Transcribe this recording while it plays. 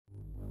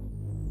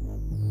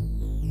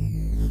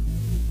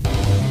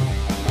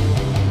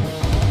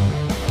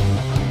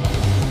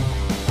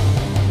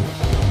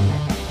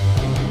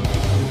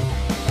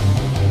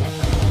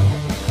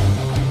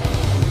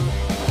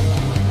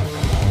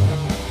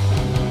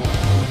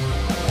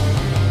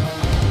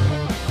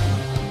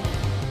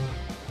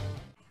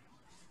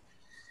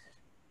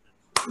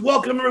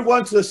Welcome,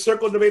 everyone, to the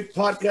Circle Debate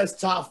Podcast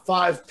Top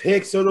 5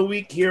 Picks of the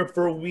Week here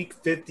for Week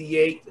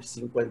 58,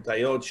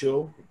 58.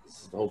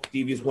 Hope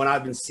TV's one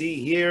I've been seeing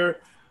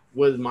here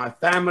with my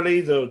family,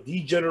 the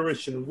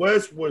D-Generation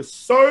West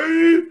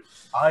Side.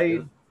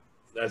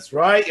 That's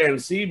right.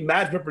 And see,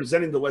 Matt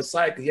representing the West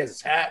Side because he has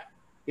his hat.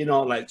 You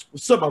know, like,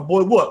 what's up, my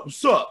boy?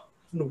 What's up?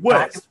 From the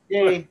West.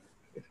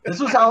 This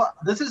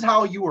is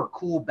how you were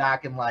cool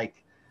back in like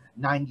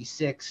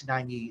 96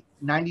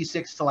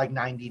 to like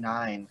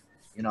 99.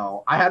 You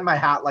know, I had my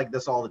hat like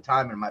this all the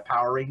time and my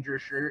Power Ranger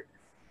shirt,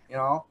 you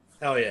know.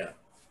 Hell yeah.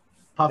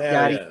 Puff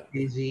Daddy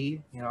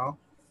KZ, you know.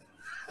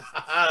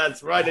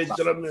 That's right, ladies and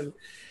gentlemen.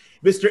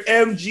 Mr.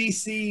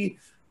 MGC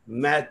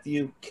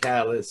Matthew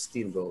Callis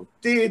Steamboat.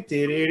 Yeah,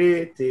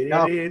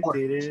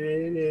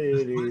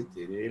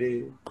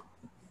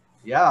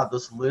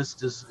 this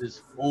list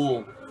is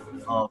full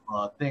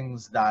of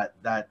things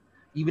that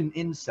even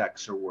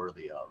insects are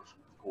worthy of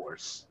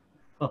course.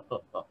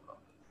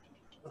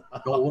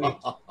 Go away.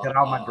 Get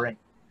out of my brain.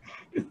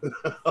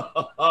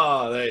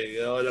 Oh, there you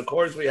go. And of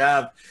course, we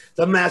have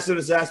the master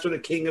disaster, the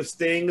king of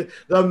Sting,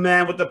 the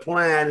man with the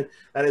plan.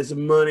 That is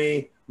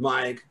Money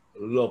Mike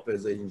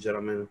Lopez, ladies and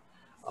gentlemen.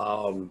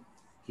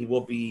 He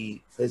will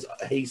be.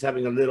 He's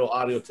having a little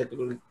audio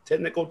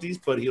technicalities,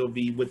 but he'll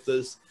be with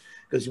us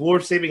because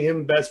we're saving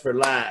him best for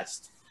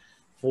last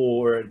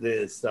for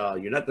this.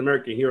 You're not the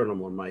American hero no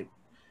more, Mike.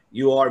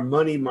 You are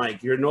Money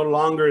Mike. You're no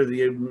longer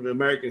the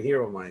American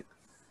hero, Mike.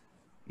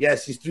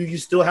 Yes, you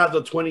still have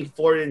the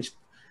 24-inch.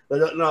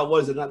 No,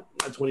 what is it? Not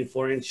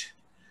 24-inch.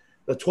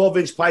 The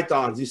 12-inch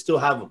pythons. You still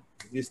have them.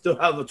 You still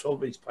have the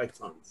 12-inch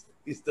pythons.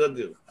 You still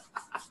do.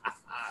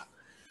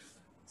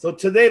 So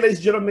today, ladies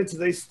and gentlemen,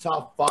 today's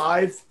top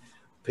 5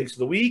 picks of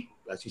the week.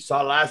 As you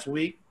saw last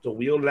week, the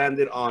wheel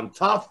landed on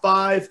top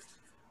 5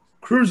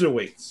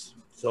 cruiserweights.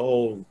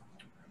 So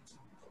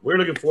we're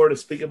looking forward to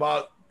speak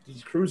about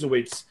these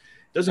cruiserweights.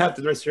 Doesn't have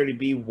to necessarily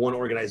be one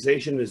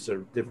organization. There's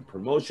different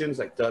promotions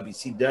like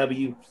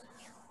WCW,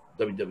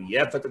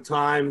 WWF at the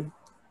time,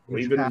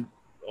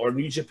 or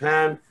New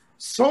Japan.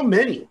 So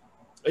many,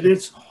 and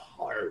it's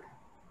hard.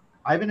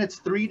 Ivan, it's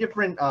 3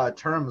 different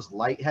terms: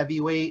 light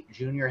heavyweight,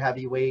 junior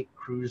heavyweight,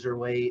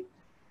 cruiserweight.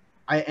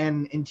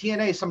 And in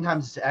TNA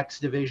sometimes it's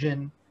X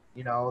division.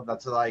 You know,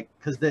 that's like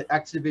because the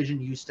X division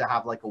used to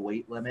have like a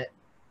weight limit.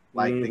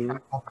 Like they kind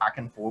of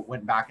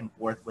went back and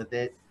forth with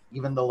it.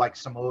 Even though like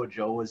Samoa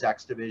Joe was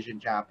X Division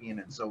champion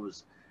and so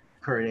was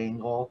Kurt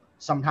Angle.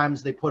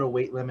 Sometimes they put a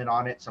weight limit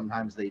on it,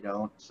 sometimes they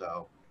don't.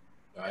 So,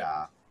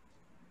 right.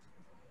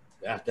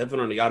 Yeah,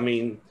 definitely. I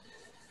mean,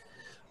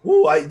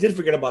 I did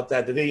forget about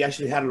that. That they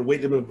actually had a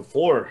weight limit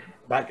before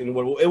back in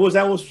what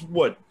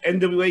NWA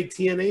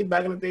TNA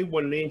back in the day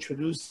when they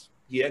introduced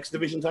the X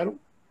Division title.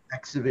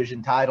 X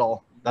Division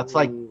title. That's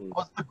like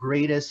one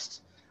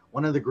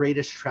of the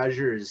greatest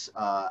treasures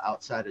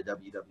outside of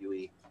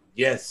WWE.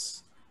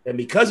 Yes. And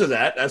because of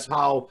that, that's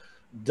how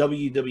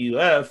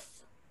WWE,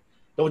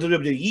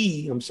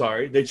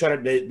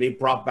 they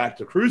brought back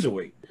the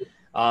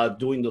cruiserweight,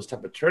 doing those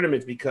type of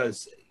tournaments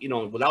because, you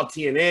know, without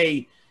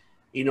TNA,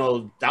 you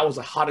know, that was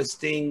the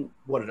hottest thing.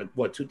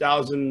 What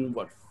 2000?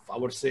 What I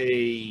would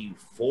say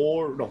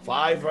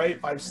 5, right?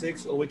 5,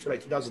 6, all the way to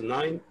like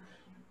 2009.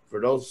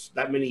 For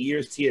that many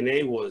years,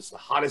 TNA was the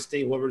hottest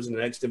thing. Whoever's in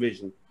the X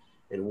division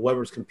and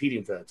whoever's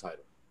competing for that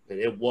title,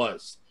 and it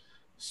was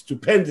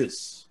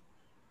stupendous.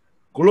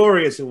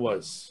 Glorious it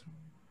was.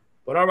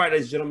 But all right,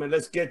 ladies and gentlemen,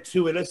 let's get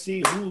to it. Let's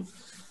see who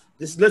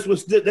this list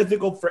was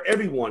difficult for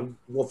everyone.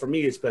 Well, for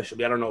me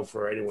especially. I don't know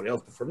for anyone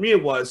else, but for me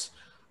it was.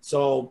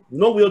 So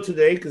no wheel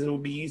today because it will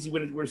be easy.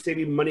 We're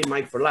saving Money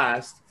Mike for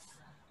last.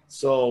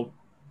 So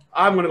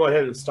I'm going to go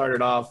ahead and start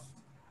it off.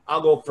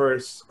 I'll go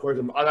first. Of course,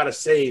 I got to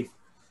save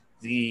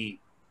the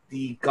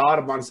god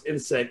amongst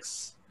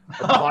insects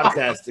of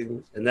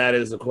podcasting, and that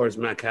is, of course,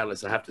 Matt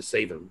Callis. I have to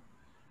save him.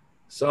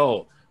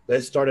 So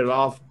let's start it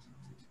off.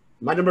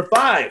 My number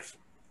 5,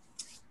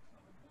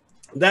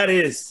 that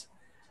is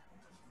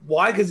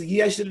why? Because he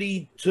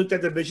actually took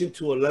that division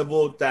to a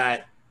level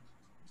that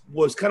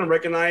was kind of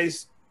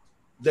recognized.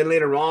 Then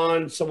later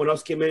on, someone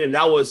else came in, and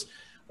that was,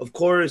 of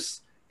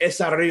course,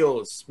 Cesar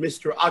Rios,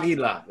 Mr.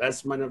 Aguila.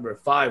 That's my number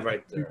 5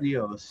 right there.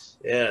 Rios.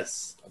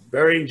 Yes.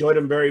 Very enjoyed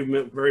him very,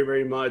 very,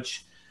 very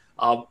much.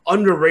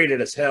 Underrated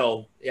as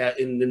hell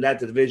in that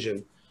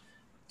division.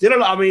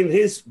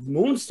 His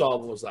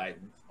moonsault was like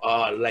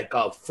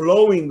a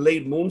flowing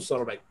late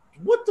moonsault. Like,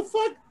 what the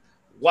fuck?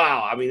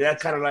 Wow. I mean,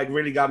 that kind of like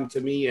really got him to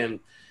me. And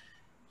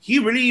he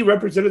really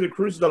represented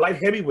the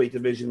light heavyweight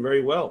division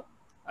very well.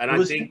 And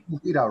I think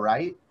Lito,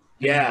 right?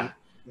 Yeah.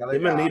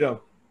 Him and Lito.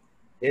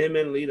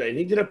 And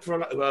he did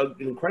an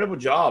incredible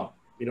job,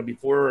 you know,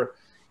 before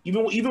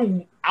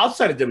even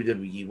outside of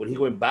WWE when he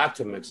went back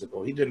to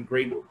Mexico. He did a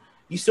great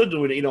he's still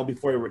doing it, you know,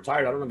 before he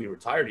retired. I don't know if he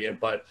retired yet,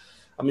 but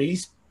I mean, he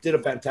did a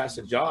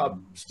fantastic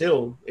job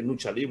still in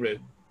Lucha Libre.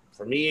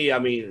 For me, I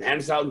mean,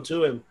 hands out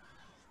to him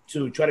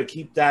to try to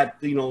keep that,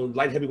 you know,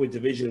 light heavyweight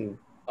division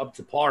up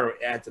to par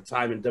at the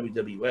time in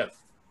WWF.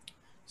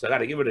 So I got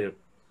to give it to him.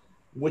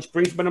 Which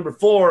brings my number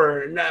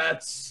 4, and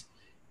that's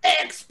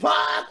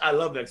X-Pac. I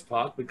love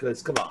X-Pac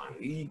because, come on,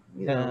 you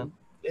know,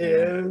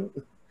 yeah.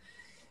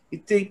 You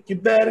think you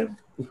better?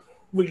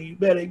 Well, you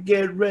better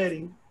get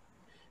ready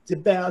to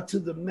bow to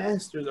the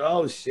masters.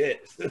 Oh,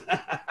 shit.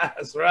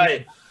 That's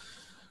right.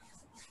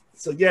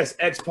 So, yes,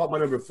 X-Pac, my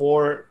number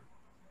 4.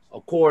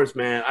 Of course,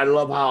 man. I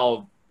love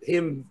how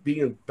him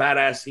being a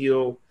badass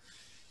heel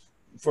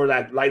for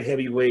that light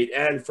heavyweight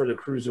and for the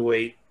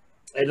cruiserweight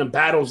and the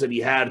battles that he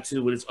had,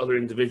 too, with his other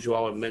individual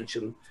I would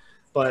mention.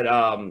 But,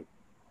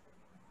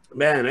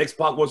 man,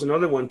 X-Pac was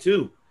another one,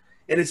 too.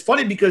 And it's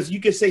funny because you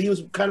could say he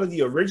was kind of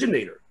the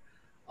originator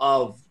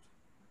of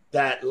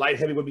that light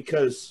heavyweight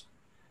because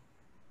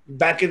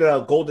back in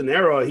the golden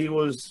era, he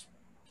was,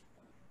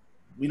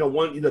 you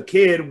know, the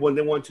kid when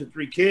they 1, 2,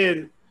 3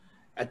 kid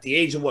at the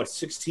age of what,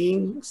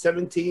 16,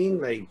 17?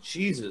 Like,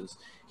 Jesus.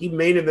 He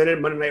main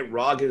evented Monday Night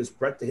Raw against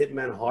Bret the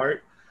Hitman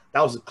Hart.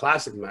 That was a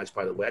classic match,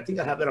 by the way. I think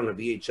I have that on a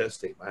VHS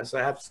tape.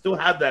 Still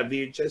have that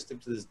VHS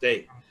tape to this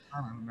day.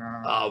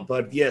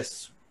 But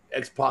yes,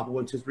 X-Pac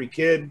 1, 2, 3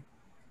 kid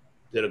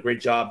did a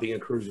great job being a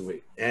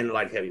cruiserweight and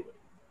light heavyweight.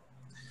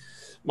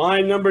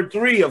 My number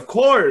 3, of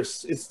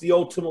course, it's the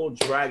Ultimo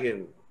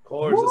Dragon. Of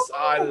course,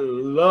 I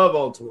love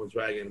Ultimo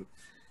Dragon.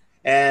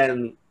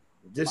 And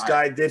this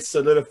guy did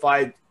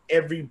solidify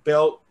every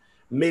belt,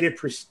 made it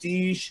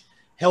prestige,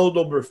 held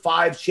over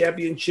 5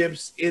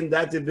 championships in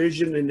that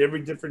division in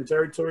every different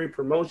territory,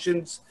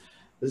 promotions.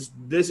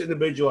 This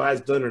individual has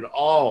done it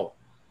all.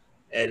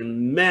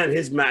 And, man,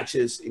 his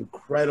matches,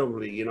 incredible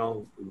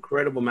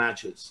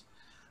matches.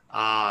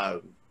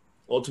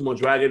 Ultimo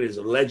Dragon is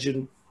a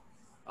legend.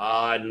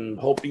 I'm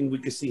hoping we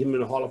can see him in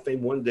the Hall of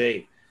Fame one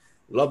day.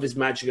 Love his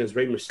match against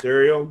Rey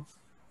Mysterio.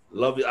 I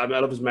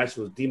love his match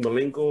with Dean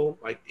Malenko.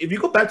 Like, if you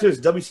go back to his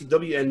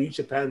WCW and New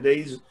Japan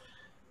days,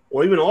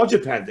 or even All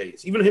Japan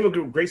days, even him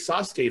and Great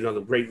Sasuke, another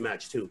great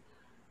match too.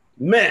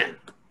 Man,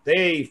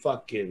 they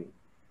fucking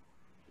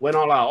went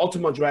all out.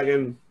 Ultimo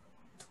Dragon,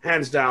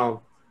 hands down,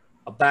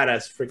 a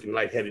badass freaking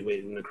light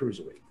heavyweight and a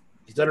cruiserweight.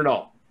 He's done it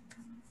all.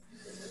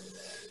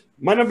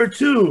 My number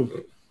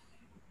 2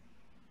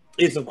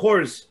 is, of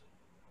course,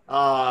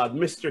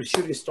 Mr.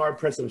 Shooting Star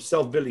Press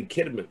himself, Billy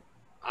Kidman.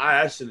 I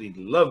actually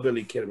love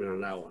Billy Kidman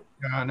on that one.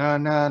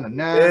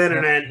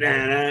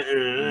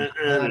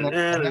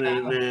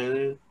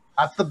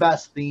 That's the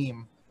best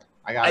theme,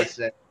 I gotta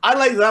say. I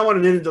like that one,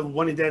 and then the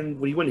one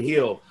when he went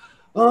heel.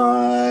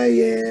 Oh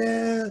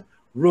yeah,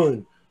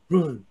 run.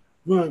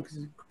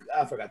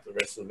 I forgot the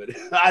rest of it.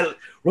 I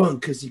run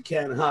because you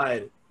can't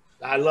hide.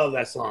 I love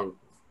that song.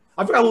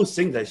 I forgot who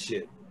sang that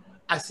shit.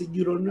 I said,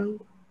 you don't know?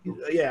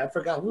 Yeah, I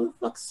forgot who the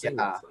fuck sang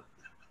that song.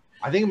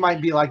 I think it might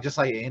be like just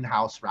like an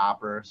in-house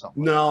rapper or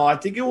something. No, I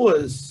think it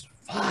was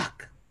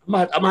fuck. I'm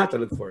gonna have to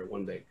look for it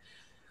one day.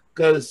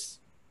 Cause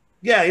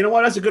yeah, you know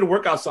what? That's a good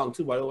workout song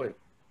too, by the way.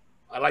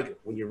 I like it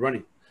when you're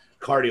running.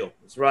 Cardio.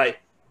 That's right.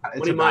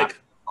 It's a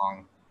Mike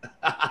song.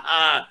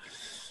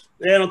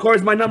 And of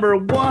course, my number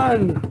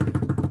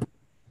 1.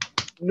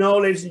 No,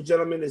 ladies and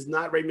gentlemen, is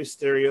not Rey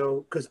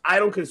Mysterio, because I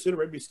don't consider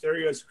Rey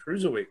Mysterio as a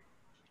cruiserweight.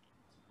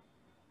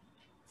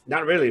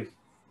 Not really.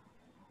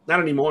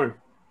 Not anymore.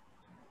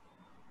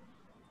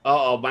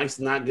 Mike's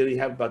not really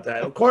happy about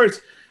that. Of course.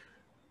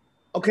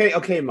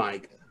 Okay,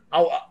 Mike.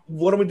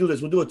 Why don't we do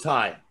this? We'll do a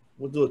tie.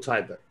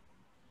 Bet.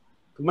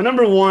 My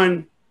number 1,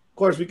 of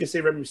course, we can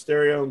say Rey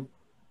Mysterio,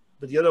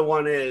 but the other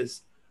one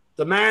is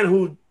the man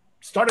who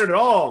started it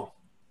all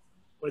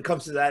when it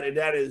comes to that, and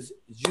that is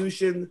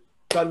Jushin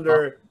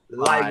Thunder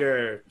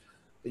Liger.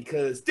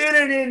 Because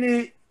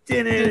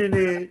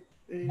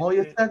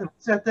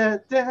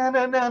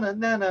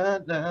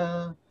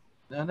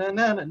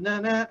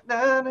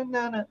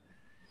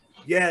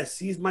yes,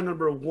 he's my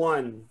number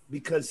 1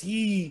 because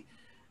he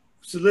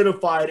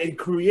solidified and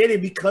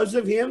created, because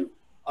of him,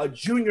 a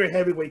junior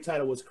heavyweight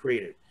title was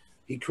created.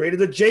 He created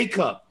the J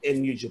Cup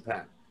in New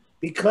Japan.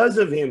 Because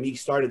of him, he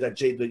started that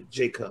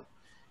J Cup.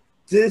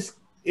 This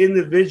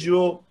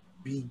individual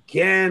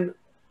began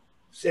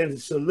and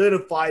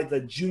solidified the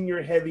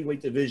junior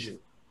heavyweight division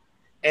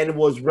and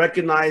was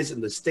recognized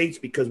in the States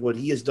because of what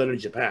he has done in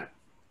Japan.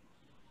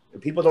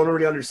 And people don't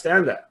really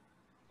understand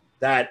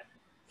that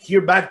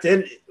here back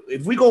then,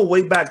 if we go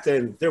way back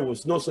then, there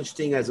was no such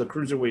thing as a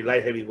cruiserweight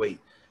light heavyweight.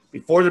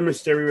 Before the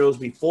Mysterios,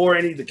 before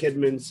any of the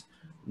Kidmans,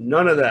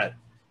 none of that.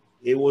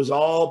 It was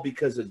all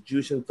because of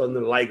Jushin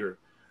Thunder Liger.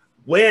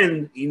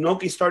 When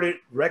Inoki started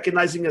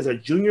recognizing as a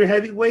junior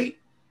heavyweight,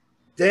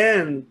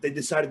 then they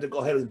decided to go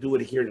ahead and do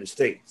it here in the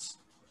States.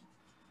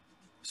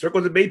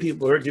 Circle the Bay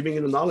people are giving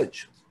you the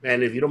knowledge.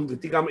 And if you don't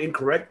think I'm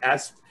incorrect,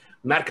 ask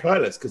Matt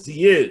Carlos, because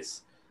he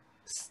is.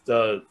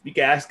 You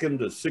can ask him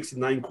the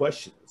 69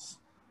 questions.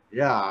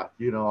 Yeah,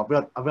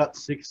 I've got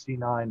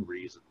 69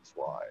 reasons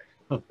why.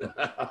 You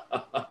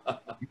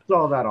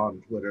saw that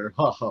on Twitter.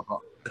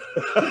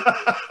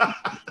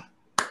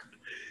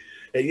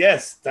 And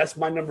yes, that's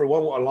my number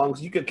 1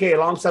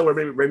 alongside with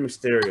Rey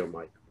Mysterio,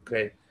 Mike.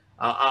 Okay,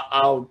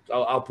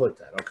 I'll put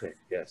that. Okay,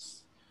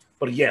 yes,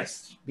 but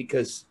yes,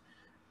 because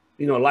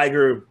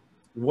Liger, if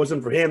it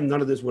wasn't for him,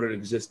 none of this would have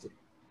existed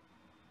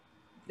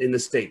in the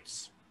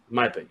States. in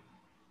my opinion.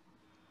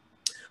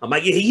 I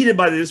might get heated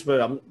by this,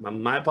 but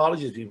my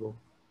apologies, people.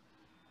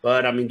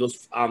 But I mean,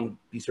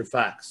 these are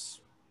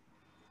facts.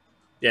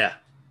 Yeah,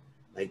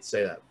 I hate to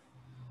say that.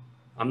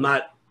 I'm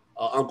not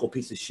an uncle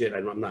piece of shit.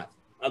 I'm not.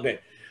 Okay,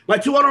 my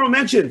two honorable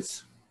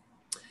mentions.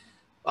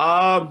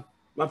 My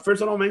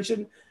first honorable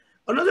mention,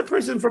 another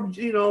person from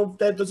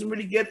that doesn't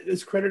really get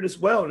his credit as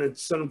well, and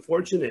it's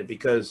unfortunate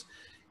because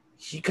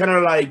he kind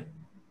of like,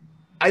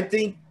 I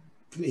think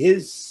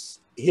his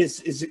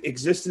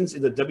existence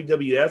in the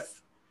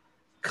WWF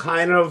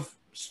kind of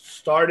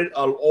started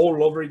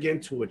all over again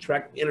to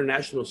attract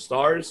international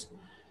stars,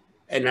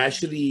 and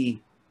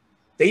actually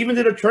they even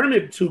did a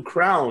tournament to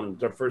crown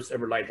their first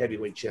ever light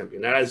heavyweight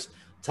champion. That is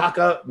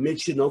Taka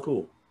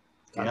Michinoku.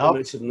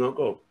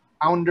 Michinoku,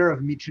 founder of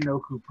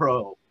Michinoku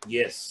Pro.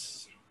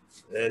 Yes,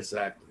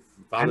 exactly.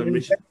 Founder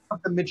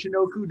of the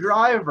Michinoku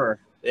driver.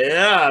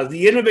 Yeah,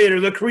 the innovator,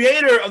 the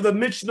creator of the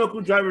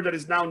Michinoku driver that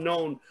is now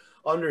known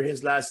under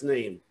his last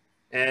name,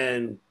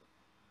 and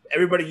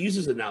everybody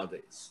uses it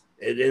nowadays.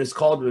 And it's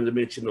called the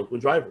Michinoku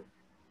driver.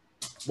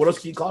 What else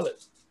can you call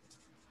it?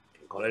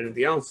 Can't call it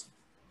anything else.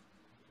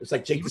 It's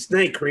like Jake the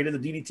Snake created the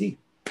DDT.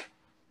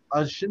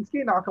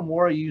 Shinsuke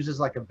Nakamura used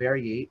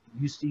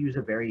to use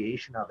a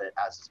variation of it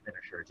as his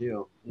finisher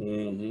too.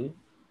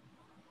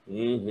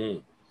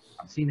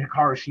 I've seen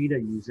Hikaru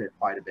Shida use it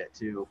quite a bit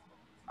too,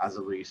 as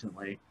of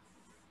recently.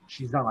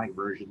 She's done like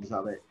versions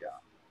of it, yeah.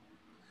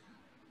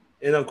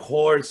 And of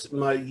course,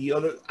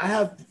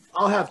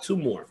 I'll have two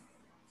more.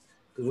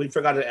 Because I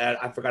forgot to add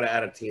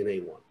a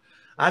TNA one.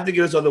 I have to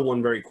give this other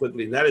one very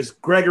quickly, and that is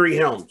Gregory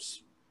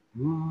Helms.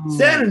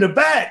 Stand in the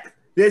back.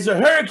 There's a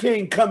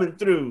hurricane coming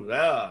through.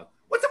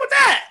 What's up with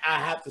that? I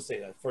have to say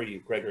that for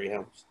you, Gregory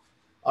Helms.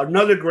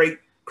 Another great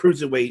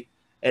cruiserweight,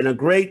 and a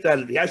great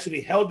that he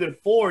actually held it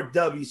for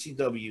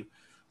WCW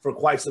for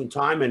quite some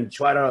time and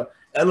try to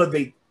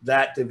elevate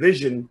that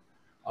division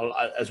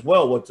as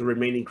well with the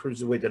remaining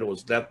cruiserweight that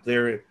was left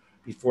there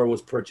before it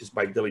was purchased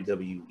by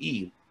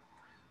WWE.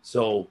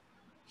 So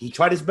he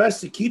tried his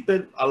best to keep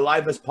it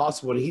alive as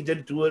possible, and he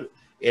did do it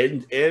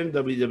in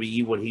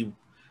WWE when he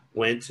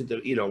went to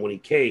when he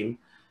came,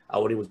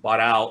 when he was bought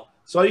out.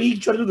 So he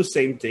tried to do the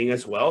same thing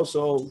as well.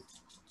 So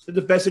did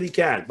the best that he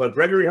can. But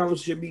Gregory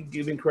Helms should be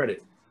given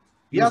credit.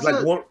 He was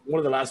like one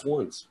of the last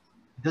ones.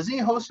 Doesn't he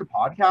host a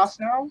podcast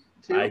now,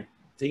 too? I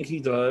think he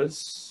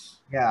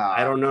does. Yeah.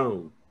 I don't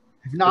know.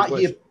 If not,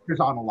 he appears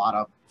on a lot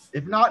of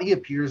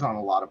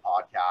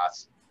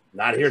podcasts.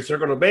 Not here,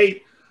 Circle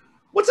Debate.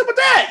 What's up with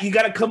that? You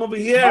got to come over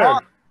here.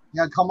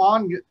 Come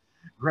on,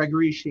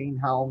 Gregory Shane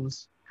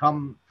Helms.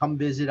 Come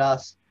visit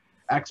us.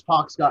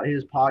 X-Pac's got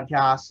his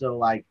podcast, so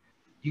like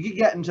you could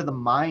get into the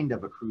mind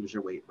of a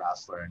cruiserweight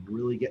wrestler and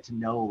really get to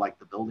know like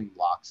the building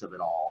blocks of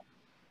it all.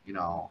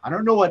 I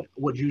don't know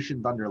what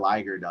Jushin Thunder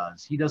Liger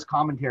does. He does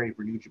commentary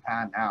for New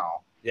Japan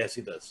now. Yes,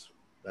 he does.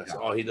 That's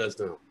all he does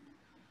now.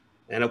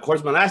 And of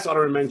course, my last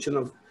honorable mention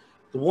of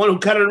the one who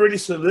kind of really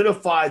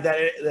solidified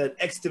that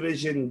X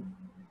division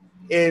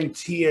in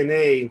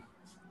TNA.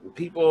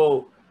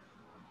 People,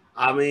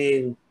 I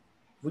mean,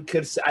 we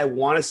could say, I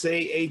want to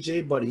say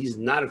AJ, but he's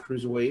not a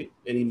cruiserweight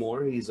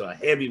anymore. He's a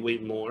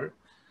heavyweight more.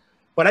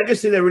 But I can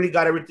say that really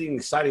got everything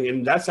exciting,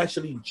 and that's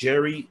actually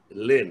Jerry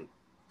Lynn.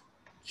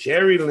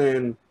 Jerry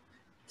Lynn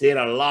did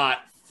a lot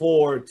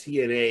for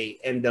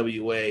TNA,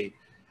 NWA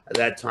at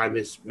that time.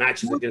 His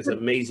matches against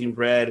Amazing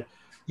Red.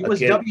 He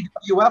was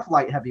WWF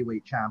light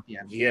heavyweight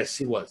champion. Yes,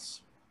 he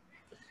was.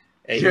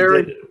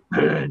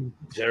 And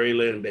Jerry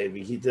Lynn,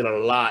 baby. He did a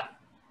lot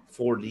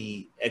for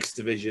the X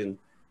division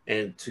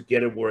and to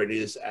get it where it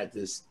is at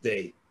this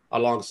day.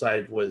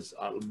 Alongside was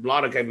a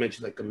lot of guys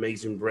mentioned like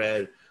Amazing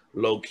Bread,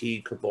 Low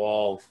Key,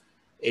 Cabal,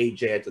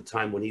 AJ at the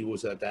time when he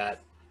was at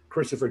that.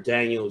 Christopher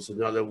Daniels,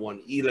 another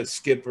one. Elix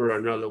Skipper,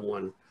 another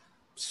one.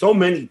 So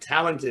many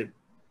talented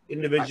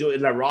individuals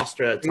in that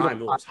roster at the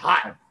time. It was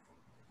hot.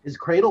 His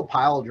cradle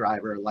pile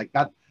driver, like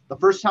that. The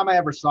first time I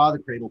ever saw the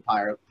cradle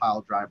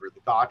pile driver,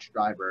 the Gotch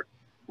driver,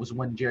 was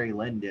when Jerry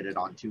Lynn did it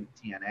on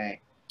TNA.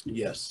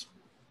 Yes,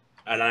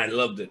 and I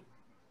loved it.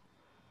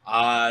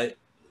 I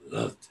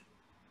loved it.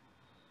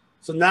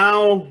 So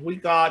now we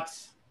got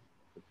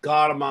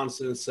God of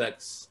Monster and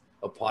Sex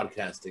of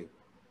podcasting,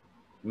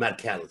 Matt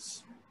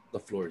Callis. The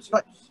floor is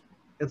yours.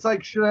 It's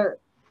like,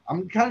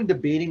 I'm kind of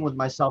debating with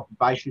myself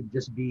if I should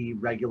just be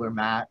regular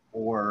Matt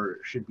or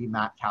should be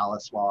Matt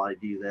Callis while I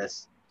do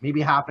this.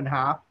 Maybe half and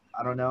half.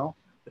 I don't know.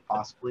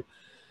 Possibly.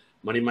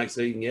 Money Mike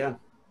saying, yeah.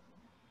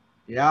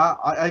 Yeah,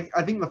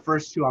 I think the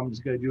first two I'm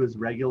just going to do is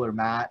regular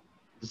Matt.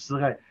 Just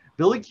look at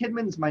Billy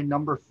Kidman's my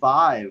number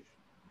 5.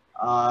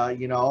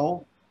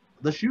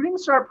 The Shooting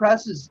Star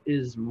Press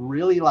is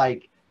really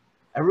like,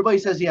 everybody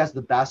says he has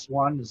the best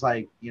one. It's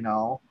like,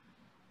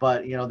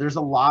 but there's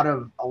a lot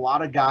of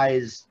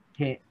guys.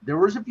 There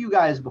was a few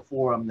guys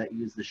before him that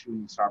used the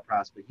Shooting Star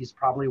Press, but he's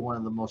probably one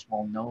of the most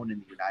well known in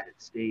the United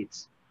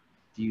States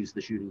to use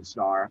the Shooting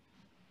Star.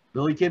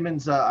 Billy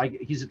Kidman's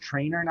he's a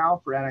trainer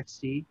now for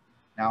NXT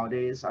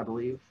nowadays, I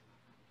believe,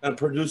 and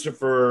producer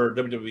for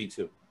WWE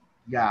too.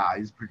 Yeah,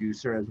 he's a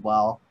producer as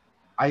well.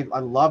 I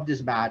loved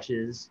his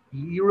matches.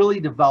 He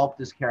really developed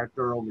his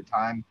character over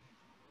time.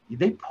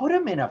 They put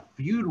him in a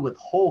feud with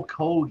Hulk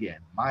Hogan.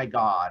 My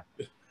God.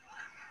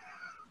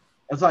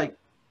 It's like,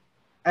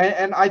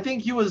 and I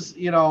think he was,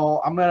 you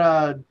know, I'm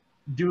gonna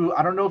do.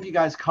 I don't know if you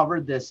guys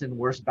covered this in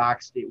worst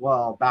backstage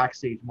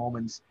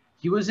moments.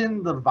 He was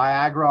in the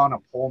Viagra on a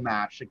pole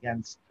match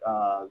against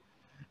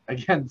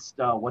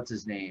what's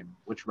his name?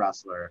 Which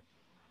wrestler?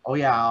 Oh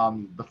yeah,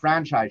 the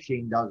franchise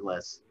Shane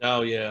Douglas.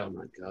 Oh yeah, oh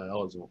my God, that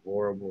was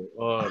horrible.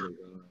 Oh my God.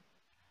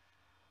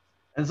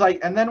 And it's like,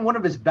 and then one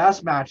of his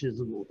best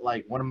matches,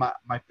 like one of my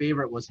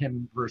favorite, was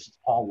him versus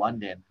Paul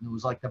London. It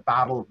was like the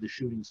battle of the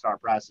shooting star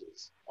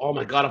presses. Oh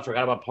my God, I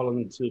forgot about Paul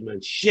London too, man.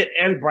 Shit,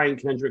 and Brian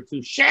Kendrick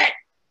too. Shit.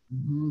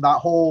 That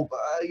whole,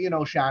 you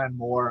know, Shannon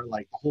Moore,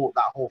 like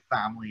that whole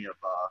family of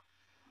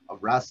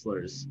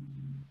wrestlers.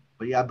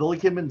 But yeah, Billy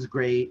Kidman's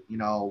great. You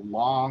know,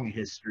 long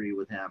history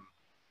with him.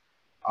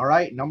 All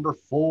right, number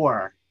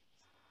 4.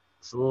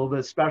 It's a little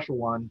bit special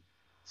one.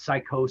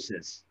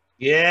 Psychosis.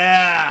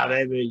 Yeah,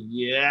 baby.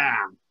 Yeah.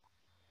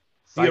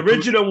 The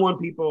original one,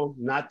 people,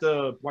 not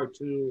the part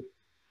 2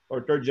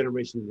 or 3rd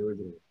generation of the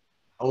original.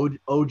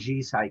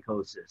 OG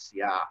Psychosis.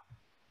 Yeah.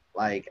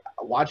 Like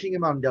watching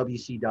him on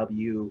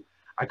WCW.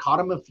 I caught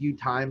him a few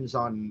times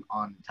on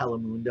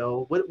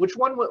Telemundo. Which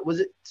one was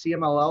it?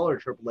 CMLL or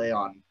AAA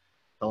on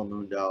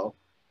Telemundo?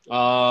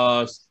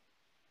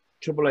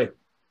 AAA.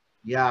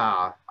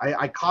 Yeah,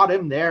 I caught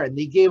him there, and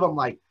they gave him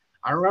like,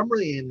 I remember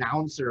the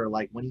announcer,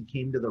 like when he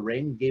came to the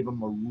ring, gave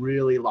him a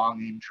really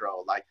long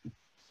intro, like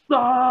Psychos!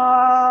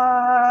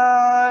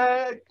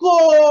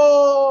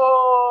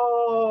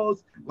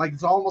 Like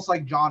it's almost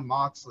like John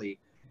Moxley.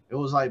 It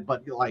was like,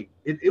 but like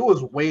it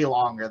was way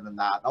longer than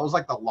that. That was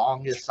like the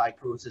longest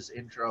Psychosis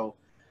intro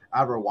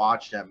I ever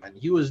watched him, and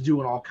he was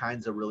doing all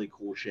kinds of really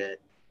cool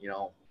shit. You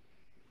know,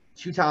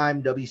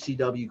 2-time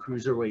WCW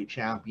Cruiserweight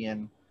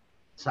Champion.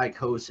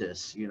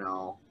 Psychosis, you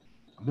know.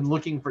 I've been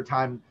looking for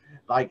time.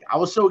 Like, I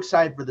was so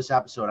excited for this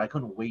episode, I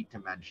couldn't wait to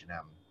mention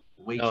him.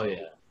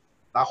 Yeah.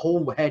 That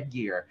whole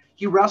headgear.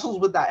 He wrestles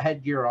with that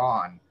headgear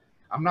on.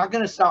 I'm not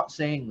gonna stop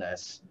saying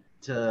this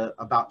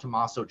about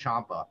Tommaso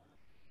Ciampa.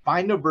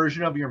 Find a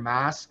version of your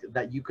mask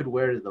that you could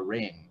wear to the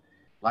ring.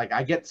 Like,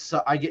 it's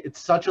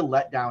such a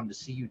letdown to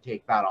see you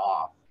take that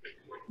off. You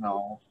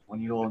know,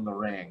 when you go in the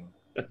ring.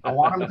 I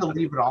want him to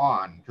leave it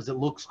on because it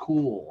looks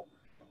cool.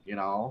 You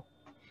know.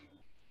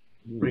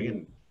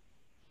 Friggin'.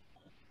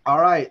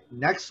 All right,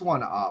 next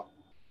one up.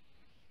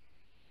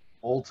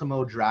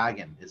 Ultimo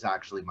Dragon is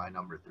actually my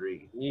number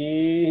 3.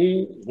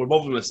 Mm-hmm. We're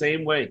both in the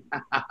same way.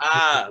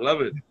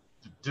 Love it.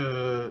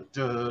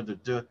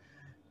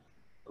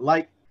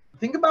 Like,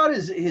 think about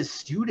his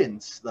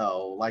students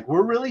though. Like,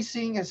 we're really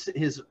seeing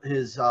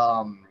his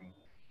Ultimo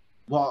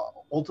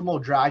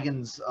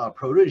Dragon's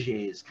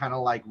proteges kind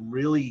of like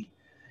really,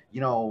 you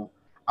know.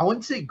 I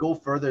wouldn't say go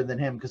further than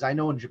him because I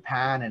know in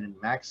Japan and in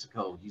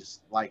Mexico he's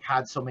like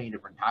had so many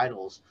different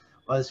titles.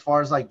 But as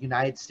far as like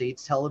United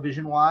States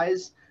television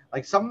wise,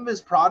 like some of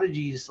his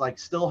prodigies like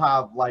still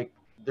have like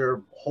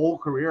their whole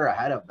career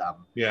ahead of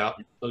them. Yeah,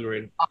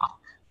 agreed. Pac,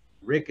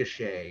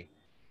 Ricochet,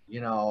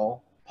 you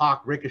know, Pac,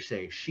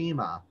 Ricochet,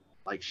 Shima.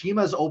 Like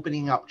Shima's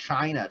opening up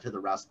China to the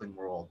wrestling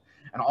world,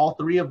 and all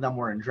 3 of them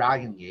were in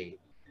Dragon Gate.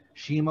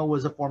 Shima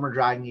was a former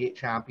Dragon Gate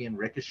champion.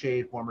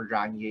 Ricochet, former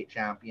Dragon Gate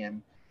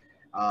champion.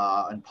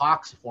 And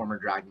Pac's a former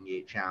Dragon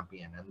Gate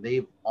champion, and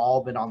they've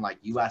all been on like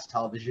U.S.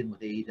 television with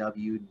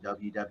AEW and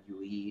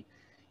WWE.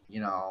 You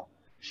know,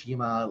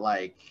 Shima,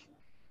 like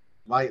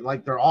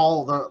they're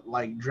all the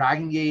like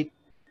Dragon Gate.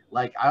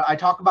 Like I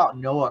talk about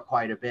Noah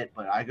quite a bit,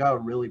 but I gotta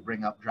really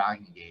bring up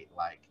Dragon Gate.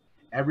 Like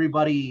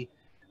everybody,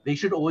 they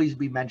should always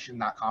be mentioned in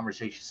that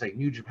conversation. Say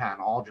New Japan,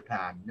 All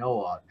Japan,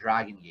 Noah,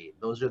 Dragon Gate.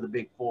 Those are the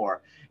big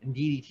 4. And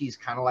DDT is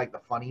kind of like the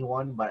funny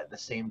one, but at the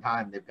same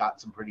time, they've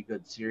got some pretty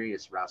good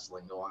serious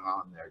wrestling going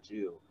on there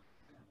too.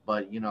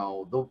 But you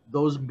know,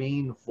 those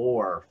main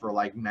 4 for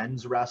like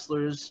men's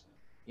wrestlers,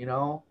 you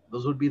know,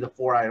 those would be the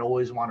 4 I'd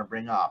always want to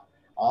bring up.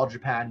 All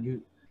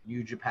Japan,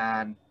 New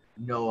Japan,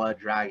 Noah,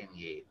 Dragon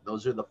Gate.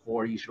 Those are the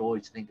 4 you should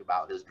always think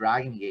about. Because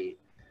Dragon Gate.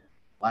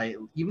 Like,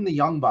 even the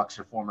Young Bucks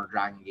are former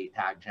Dragon Gate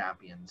tag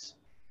champions.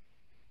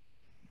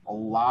 A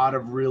lot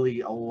of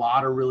really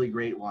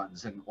great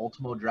ones. And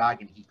Ultimo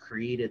Dragon, he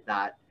created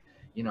that,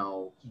 you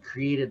know,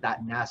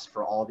 nest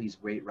for all these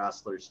great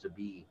wrestlers to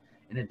be,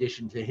 in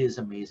addition to his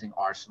amazing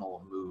arsenal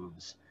of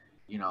moves.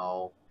 You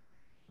know,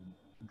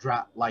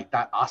 like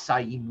that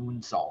Asai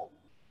moonsault.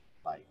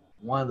 Like,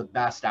 one of the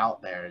best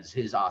out there is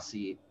his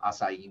Asai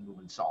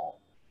moonsault.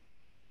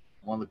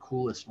 One of the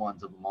coolest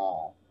ones of them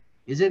all.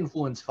 His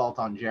influence felt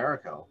on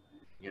Jericho,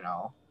 you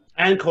know.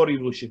 And Kota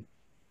Ibushi.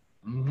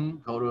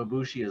 Kota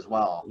Ibushi as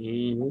well.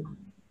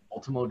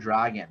 Ultimo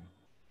Dragon.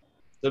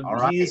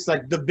 He's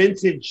like the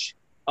vintage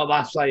of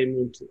Asai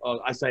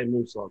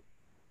Moonsault.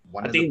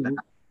 I think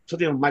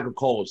something Michael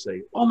Cole would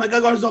say. Oh my God,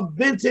 there's a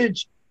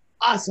vintage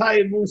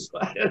Asai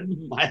Moonsault.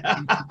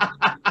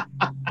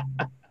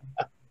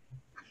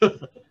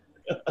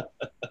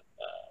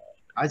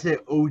 I say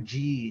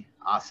OG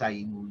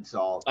Acai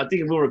moonsault. I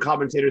think if we were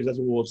commentators, that's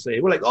what we'll say.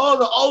 We're like, oh,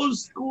 the old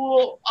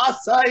school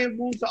Acai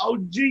moonsault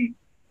OG.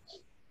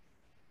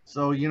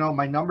 So, you know,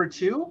 my number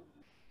 2,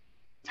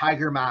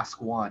 Tiger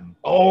Mask 1.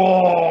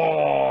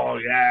 Oh,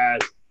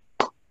 yes.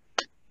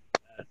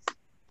 Yes.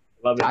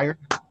 Love it. Tiger,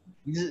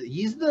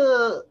 he's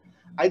the,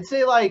 I'd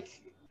say, like,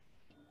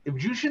 if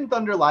Jushin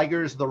Thunder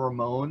Liger is the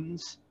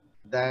Ramones,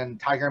 then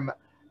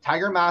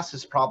Tiger Mask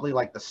is probably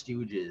like the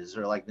Stooges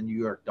or like the New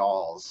York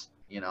Dolls,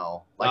 you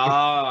know. Like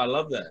I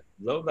love that.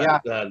 Love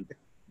that. Yeah.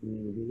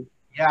 Mm-hmm.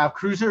 Yeah, if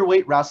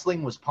cruiserweight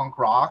wrestling was punk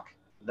rock,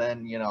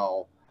 then, you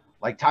know,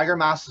 like Tiger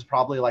Mask is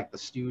probably like the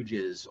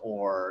Stooges,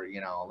 or,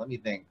 you know, let me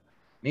think,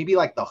 maybe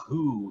like the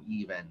Who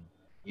even,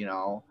 you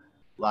know,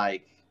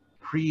 like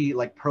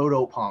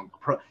proto punk.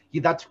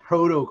 That's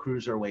proto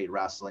cruiserweight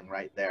wrestling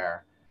right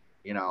there,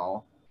 you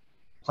know,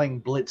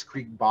 playing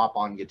Blitzkrieg Bop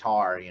on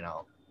guitar, you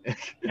know.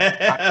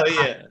 Hell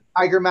yeah.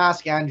 Tiger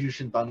Mask and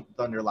Jushin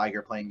Thunder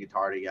Liger playing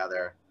guitar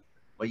together.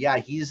 But yeah,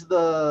 he's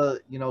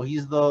the, you know,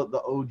 he's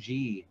the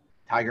OG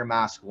Tiger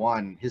Mask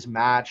 1. His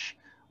match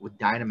with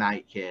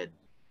Dynamite Kid,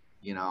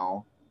 you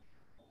know,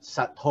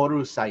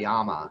 Satoru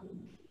Sayama,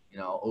 you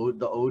know,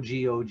 the OG.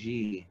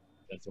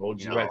 That's the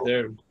OG You know, right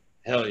there.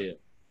 Hell yeah.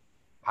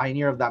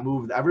 Pioneer of that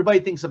move. Everybody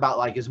thinks about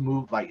like his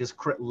move, like his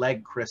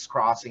leg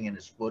crisscrossing and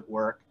his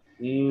footwork.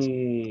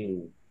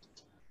 Mm.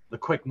 The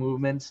quick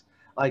movements.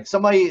 Like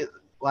somebody,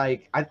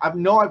 like I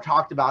know I've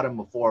talked about him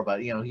before,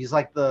 but you know, he's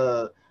like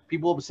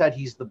people have said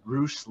he's the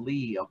Bruce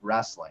Lee of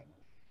wrestling,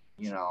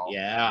 you know.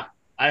 Yeah.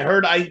 I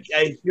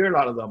hear a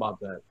lot about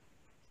that.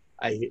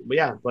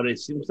 But it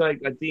seems like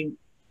I think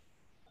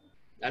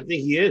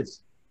he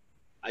is.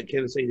 I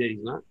can't say that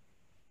he's not.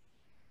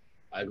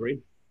 I agree.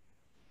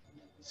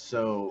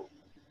 So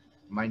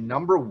my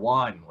number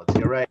 1, let's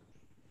get right.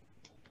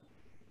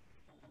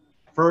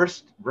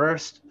 First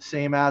verse,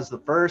 same as the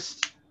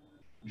first,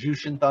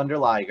 Jushin Thunder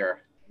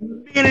Liger.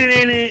 What's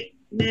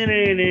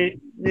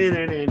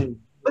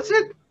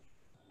it?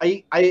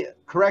 I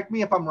correct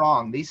me if I'm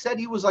wrong. They said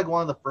he was like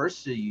one of the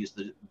first to use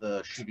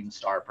the shooting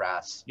star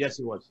press. Yes,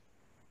 he was.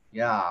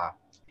 Yeah,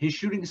 his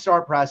shooting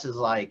star press is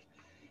like,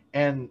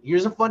 and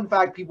here's a fun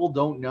fact people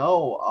don't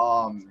know.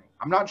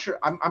 I'm not sure.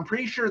 I'm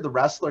pretty sure the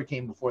wrestler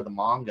came before the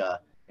manga.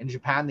 In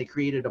Japan, they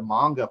created a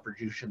manga for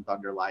Jushin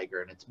Thunder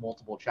Liger, and it's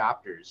multiple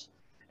chapters.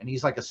 And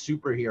he's like a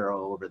superhero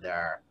over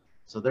there.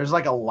 So there's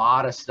like a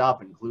lot of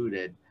stuff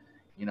included.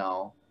 You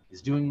know,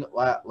 he's doing,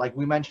 like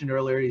we mentioned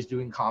earlier, he's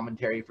doing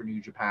commentary for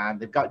New Japan.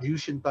 They've got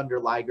Jushin Thunder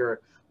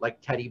Liger like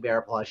teddy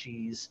bear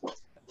plushies,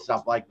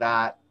 stuff like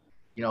that.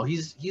 You know,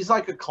 he's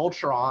like a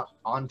culture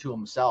onto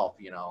himself.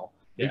 You know,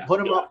 they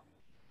put him up,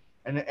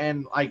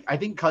 and like I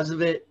think because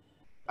of it,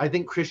 I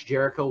think Chris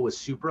Jericho was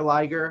Super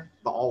Liger,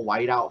 the all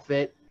white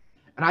outfit,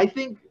 and I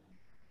think,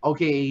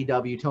 okay,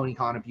 AEW, Tony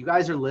Khan, if you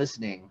guys are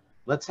listening,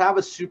 let's have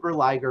a Super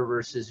Liger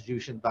versus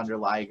Jushin Thunder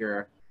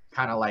Liger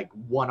kind of like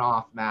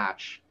one-off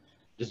match.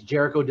 Just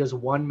Jericho does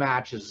one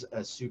match as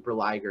Super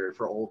Liger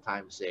for old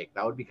time's sake.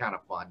 That would be kind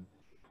of fun,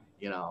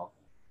 you know.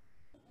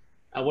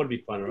 That would be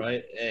fun,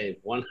 right? Hey,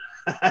 one.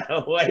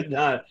 Why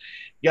not?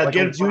 Yeah, Like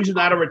get Jushin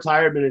out of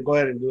retirement and go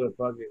ahead and do it.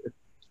 Fuck it.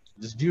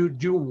 Just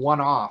do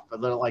one off,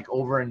 like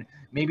over and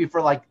maybe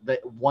for like the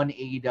one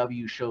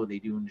AEW show they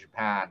do in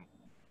Japan.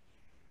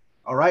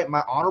 All right,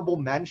 my honorable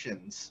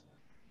mentions.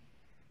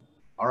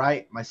 All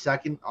right, my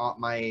second,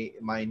 my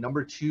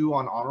number 2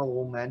 on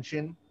honorable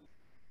mention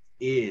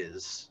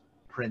is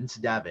Prince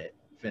Devitt,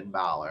 Finn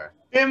Balor.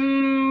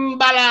 Finn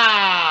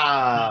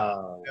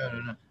Balor.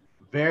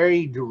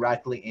 Very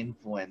directly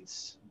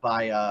influenced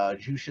by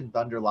Jushin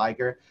Thunder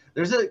Liger.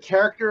 There's a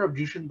character of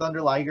Jushin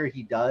Thunder Liger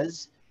he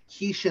does,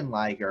 Kishin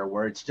Liger,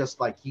 where it's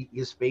just like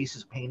his face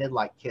is painted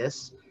like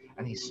Kiss,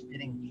 and he's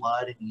spitting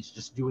blood, and he's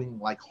just doing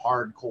like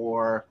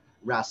hardcore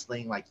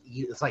wrestling, like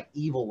it's like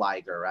evil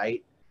Liger,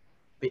 right?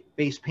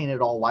 Face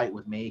painted all white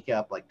with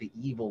makeup, like the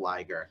evil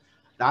Liger.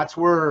 That's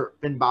where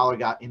Finn Balor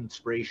got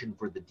inspiration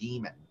for the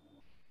demon,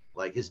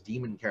 like his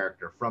demon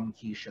character from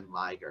Kishin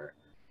Liger.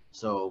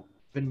 So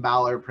Finn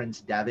Balor,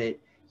 Prince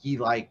Devitt, he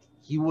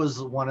was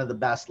one of the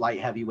best light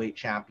heavyweight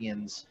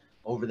champions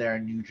over there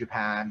in New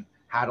Japan.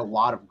 Had a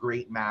lot of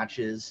great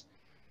matches,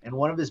 and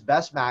one of his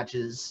best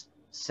matches,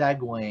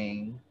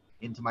 segueing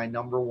into my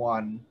number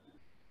 1,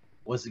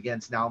 was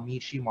against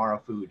Naomichi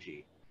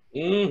Marufuji.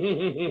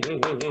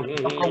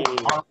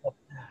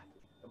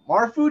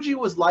 Marufuji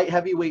was light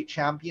heavyweight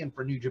champion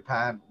for New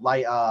Japan,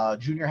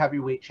 junior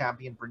heavyweight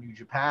champion for New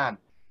Japan.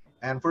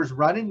 And for his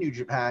run in New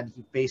Japan,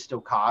 he faced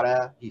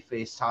Okada, he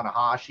faced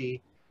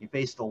Tanahashi, he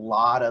faced a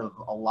lot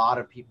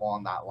of people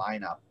on that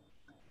lineup.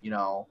 You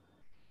know,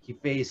 he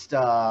faced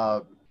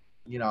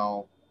you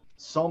know,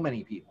 so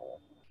many people.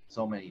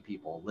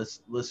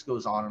 List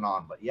goes on and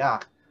on. But yeah,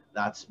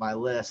 that's my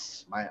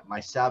list, my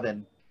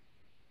 7.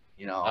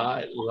 You know,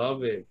 I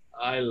love it.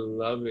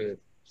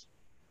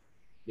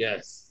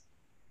 Yes.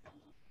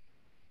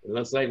 It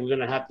looks like we're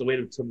gonna have to wait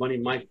until Money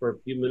Mike for a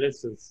few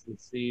minutes and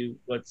see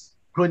what's.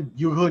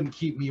 You couldn't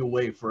keep me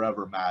away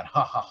forever, Matt.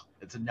 Haha.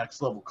 It's a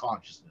next level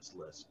consciousness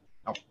list.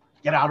 Oh,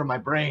 get out of my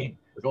brain.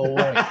 Go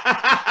away.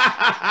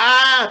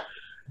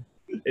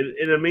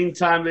 In the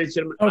meantime, they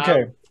should.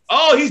 Okay.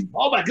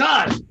 Oh my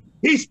God,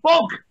 he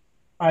spoke.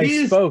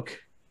 I spoke.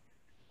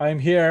 I'm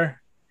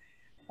here.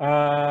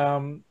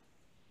 Getting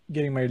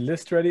my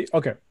list ready.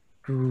 Okay.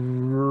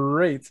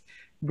 Great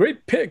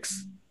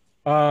picks.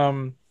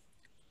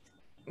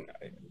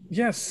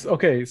 Yes.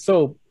 Okay.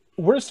 So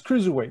worst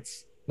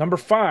cruiserweights. Number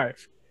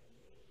 5,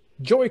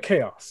 Joey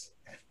Chaos.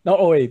 No,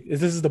 oh wait,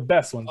 this is the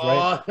best ones,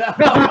 right? Oh,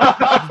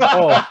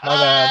 my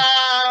bad.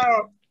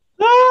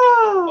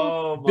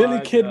 Oh, Billy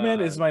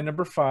Kidman is my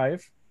number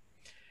 5.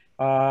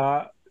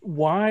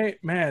 Why,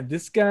 man?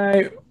 This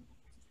guy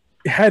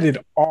had it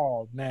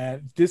all,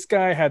 man. This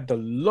guy had the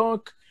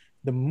look,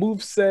 the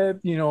moveset.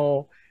 You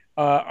know,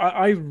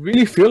 I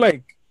really feel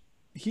like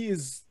he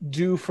is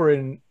due for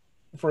an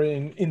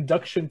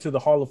induction to the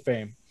Hall of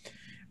Fame.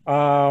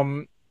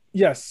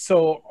 Yes,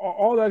 so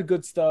all that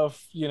good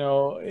stuff, you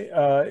know,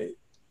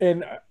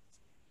 and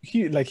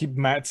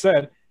Matt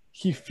said,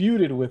 he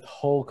feuded with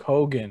Hulk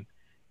Hogan.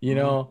 You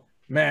know,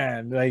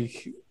 man,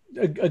 like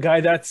a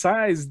guy that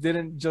size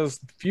didn't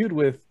just feud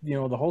with, you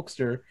know, the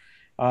Hulkster.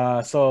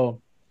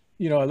 So,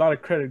 you know, a lot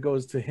of credit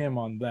goes to him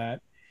on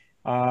that.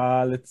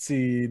 Let's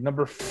see.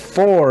 Number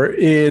 4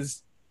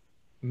 is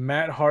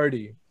Matt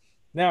Hardy.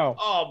 Now,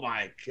 oh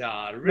my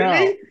God,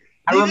 really? Now,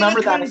 I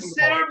remember that.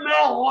 Consider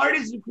Matt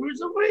Hardy's a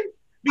cruiserweight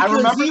I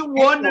remember he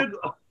won.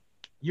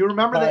 You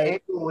remember the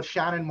angle with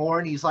Shannon Moore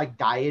and he's like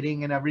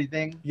dieting and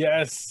everything?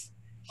 Yes.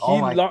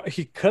 Oh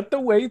he cut the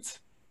weight.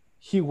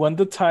 He won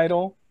the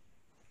title.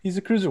 He's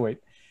a cruiserweight.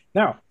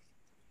 Now,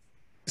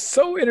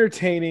 so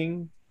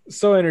entertaining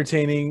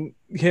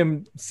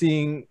him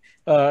seeing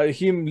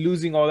him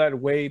losing all that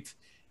weight,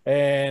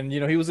 and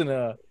you know, he was in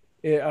a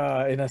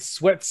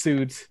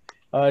sweatsuit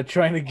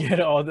trying to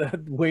get all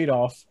that weight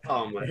off.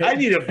 Oh my! I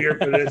need a beer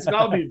for this.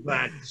 I'll be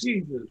back.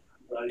 Jesus.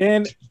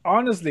 And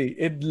honestly,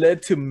 it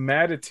led to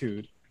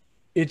Mattitude.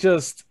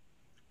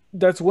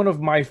 That's one of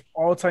my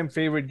all-time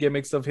favorite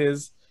gimmicks of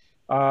his.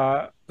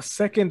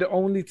 Second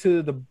only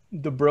to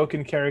the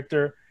broken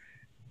character.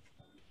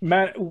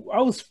 I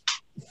was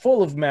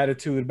full of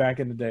Mattitude back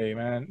in the day,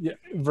 man. Yeah,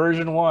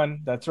 version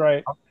 1, that's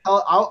right.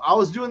 I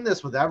was doing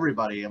this with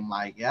everybody. I'm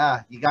like,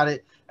 yeah, I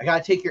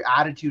gotta take your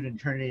attitude and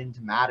turn it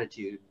into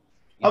Mattitude.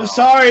 I'm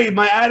sorry,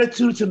 my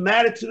attitude to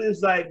Mattitude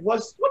is like,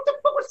 what's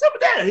up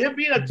with that? Him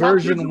being a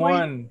version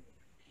 1.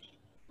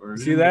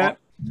 See that?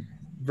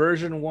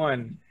 Version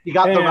 1. You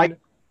got the right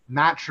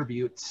Matt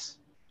tributes.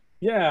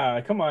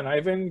 Yeah, come on,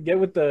 Ivan, get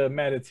with the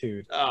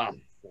Mattitude.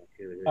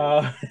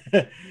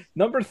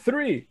 Number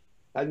 3,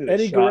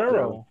 Eddie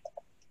Guerrero.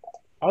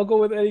 I'll go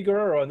with Eddie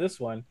Guerrero on this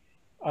one.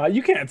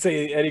 You can't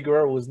say Eddie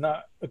Guerrero was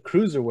not a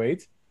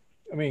cruiserweight.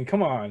 I mean,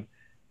 come on.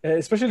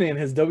 Especially in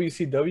his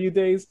WCW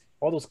days,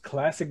 all those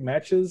classic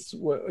matches,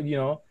 you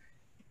know,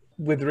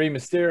 with Rey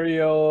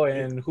Mysterio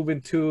and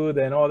Juventud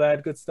and all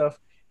that good stuff.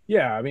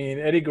 Yeah, I mean,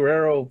 Eddie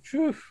Guerrero,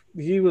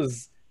 he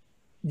was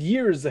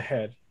years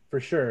ahead for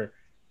sure.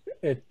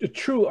 A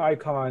true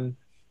icon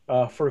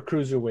for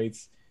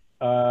cruiserweights.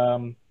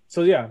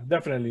 So yeah,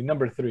 definitely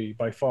number 3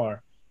 by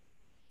far.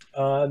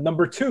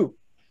 Number 2,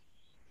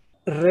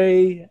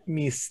 Rey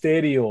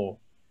Mysterio.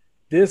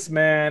 This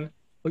man.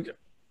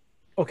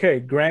 Okay,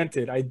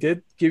 granted, I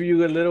did give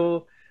you a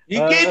little.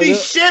 You gave me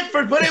shit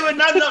for putting him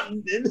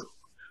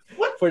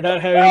what? For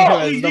not having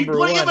him as number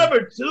 1. Him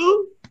number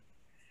 2?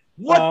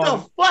 What the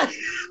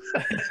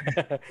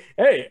fuck?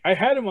 Hey, I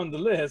had him on the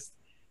list.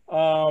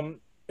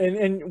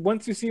 And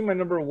once you see my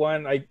number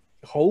 1, I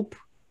hope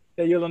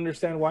that you'll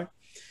understand why.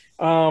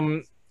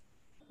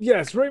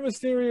 Yes, Rey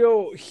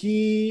Mysterio,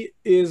 he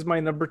is my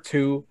number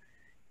 2.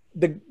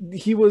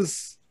 He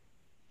was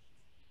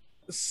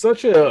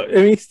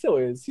he still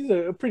is. He's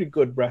a pretty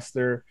good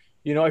wrestler.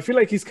 You know, I feel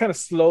like he's kind of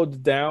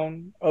slowed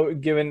down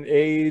given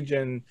age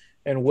and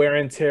wear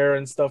and tear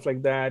and stuff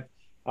like that.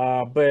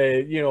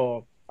 But, you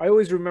know, I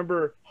always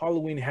remember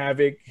Halloween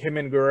Havoc, him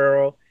and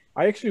Guerrero.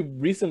 I actually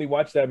recently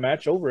watched that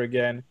match over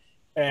again,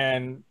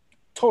 and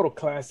total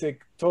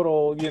classic,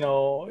 total, you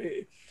know,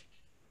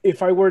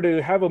 if I were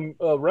to have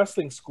a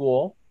wrestling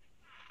school,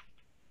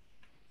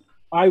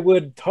 I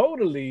would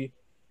totally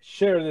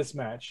share this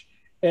match.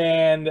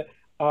 And,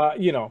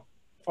 you know,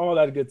 all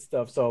that good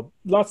stuff. So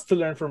lots to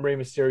learn from Rey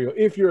Mysterio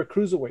if you're a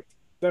cruiserweight,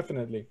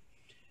 definitely.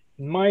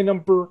 My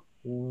number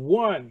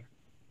 1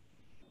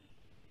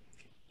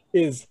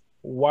 is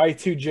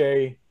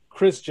Y2J,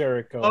 Chris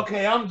Jericho.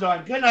 Okay, I'm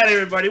done. Good night,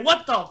 everybody.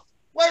 What the?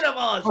 Wait a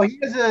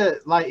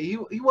minute. Oh,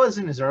 he was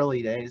in his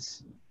early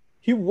days.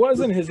 He was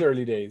in his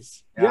early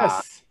days. Yeah.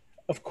 Yes,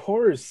 of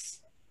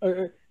course.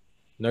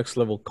 Next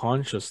level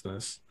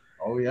consciousness.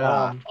 Oh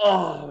yeah.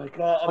 Oh my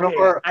God.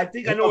 Okay, I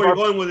think I know where you're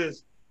going with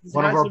this. This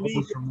has to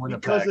be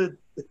because it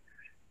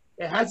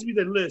has to be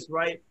the list,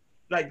 right?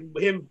 Like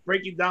him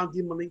breaking down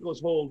Dean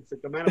Malenko's holds,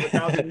 like the man of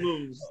 1,000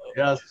 moves.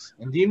 Yes,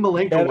 and Dean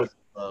Malenko was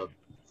a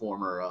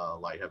former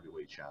light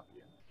heavyweight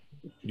champion.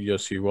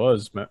 Yes, he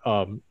was,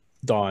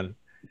 Don.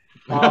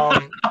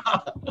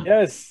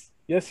 Yes,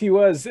 he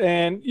was,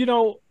 and you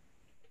know,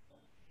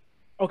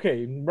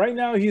 okay, right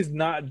now he's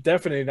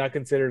definitely not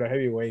considered a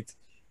heavyweight.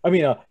 I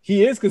mean,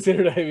 he is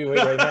considered a heavyweight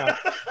right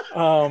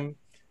now.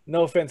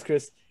 No offense,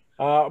 Chris.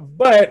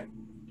 But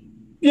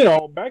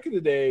back in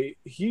the day,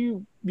 he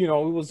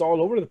was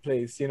all over the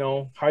place,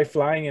 high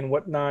flying and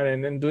whatnot,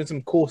 and then doing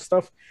some cool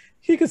stuff.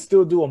 He could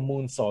still do a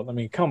moonsault. I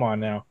mean, come on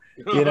now,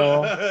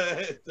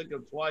 It took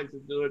him twice to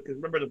do it because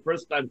remember the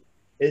first time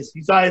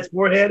he saw his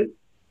forehead,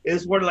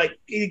 his word like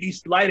he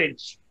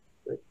slided.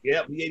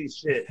 Yep, he ate his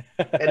shit,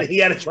 and he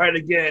had to try it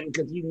again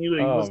because he knew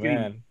he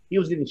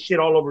was getting shit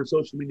all over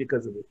social media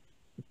because of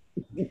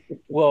it.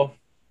 Well,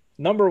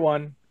 number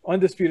one,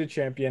 undisputed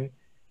champion,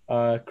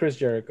 Chris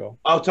Jericho.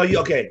 I'll tell you.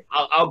 Okay,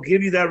 I'll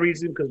give you that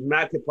reason because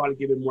Matt could probably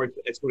give it more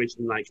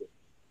explanation than I can.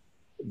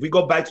 If we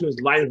go back to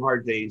his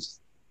Lionheart days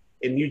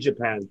in New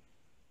Japan,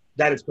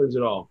 that explains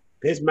it all.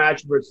 His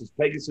match versus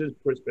Pegasus,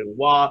 Chris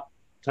Benoit,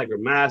 Tiger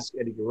Mask,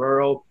 Eddie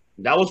Guerrero.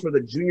 That was for the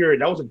junior.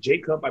 That was a J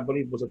Cup, I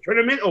believe, was a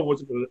tournament, or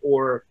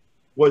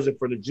was it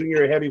for the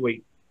junior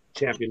heavyweight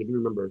champion? If you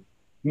remember,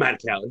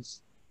 Matt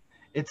Callis.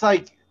 It's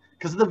like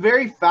because of the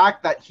very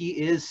fact that he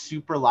is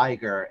Super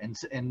Liger and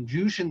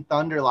Jushin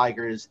Thunder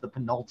Liger is the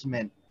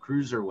penultimate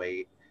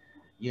cruiserweight,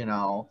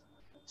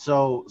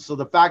 So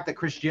the fact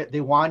that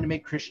they wanted to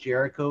make Chris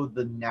Jericho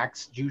the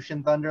next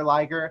Jushin Thunder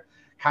Liger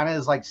kind of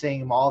is like saying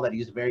him all that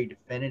he's a very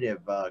definitive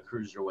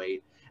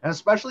cruiserweight, and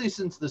especially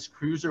since this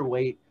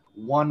cruiserweight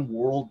won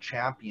world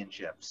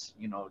championships,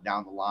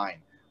 down the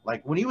line.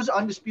 Like when he was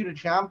undisputed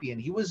champion,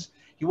 he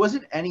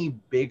wasn't any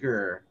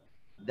bigger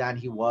than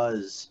he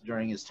was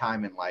during his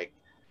time in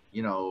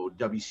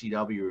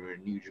WCW or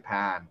New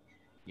Japan,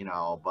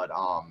 but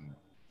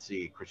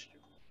Christian,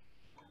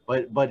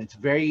 but it's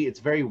very he's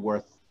very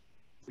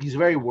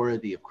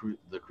worthy of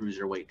the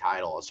cruiserweight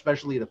title,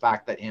 especially the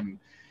fact that him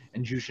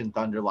and Jushin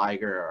Thunder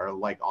Liger are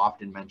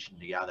often mentioned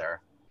together.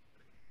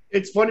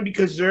 It's funny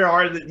because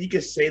you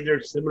could say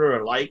they're similar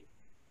or alike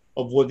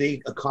of what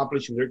they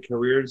accomplished in their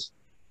careers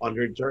on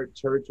their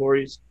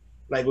territories.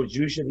 Like with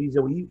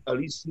Jushin, at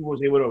least he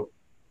was able to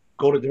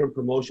go to different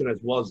promotion as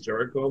well as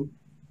Jericho.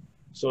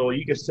 So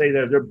you could say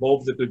that they're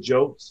both the good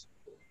jokes.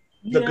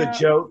 Good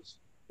jokes.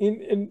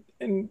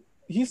 And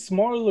he's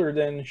smaller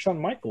than Shawn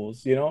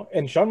Michaels,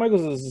 and Shawn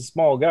Michaels is a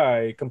small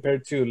guy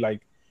compared to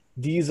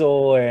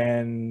Diesel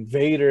and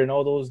Vader and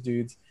all those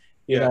dudes,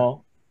 you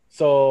know.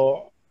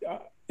 So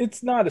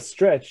it's not a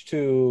stretch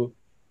to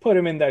put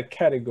him in that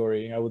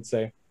category, I would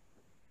say.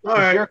 All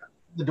right.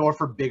 The door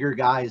for bigger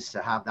guys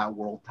to have that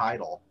world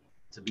title,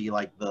 to be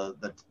the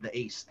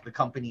ace, the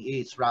company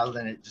ace, rather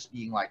than it just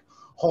being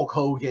Hulk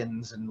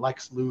Hogan's and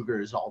Lex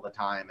Luger's all the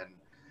time, and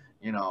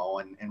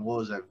and what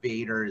was it,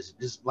 Vader's,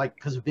 just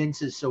because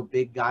Vince is so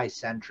big guy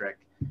centric,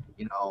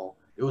 it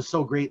was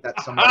so great that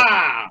somebody.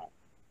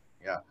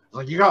 Yeah,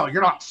 it's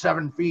you're not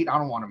 7 feet. I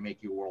don't want to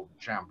make you world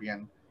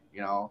champion.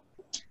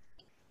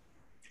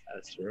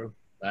 That's true.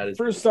 That is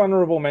first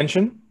honorable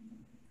mention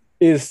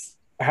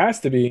has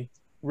to be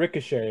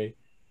Ricochet.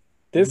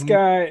 This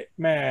guy,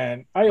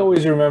 man, I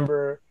always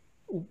remember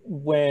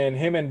when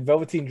him and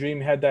Velveteen Dream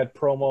had that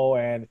promo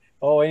and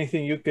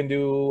anything you can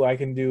do, I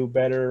can do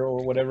better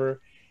or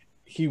whatever.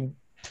 He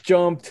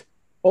jumped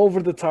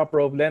over the top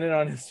rope, landed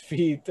on his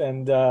feet,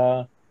 and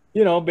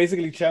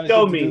basically challenged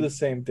him to do the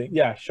same thing.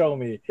 Yeah, show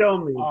me.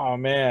 Oh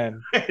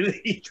man.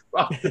 He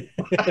dropped it.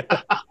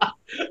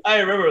 I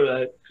remember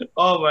that.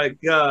 Oh my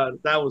god,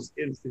 that was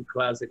instant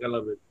classic. I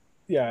love it.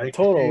 Yeah,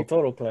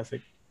 total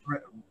classic.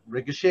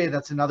 Ricochet,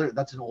 that's an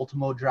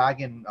Ultimo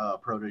Dragon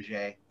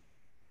protege.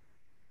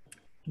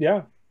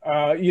 Yeah.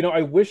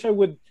 I wish I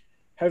would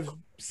have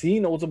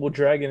seen Ultimo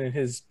Dragon in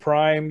his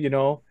prime,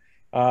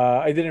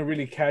 I didn't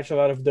really catch a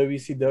lot of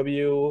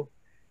WCW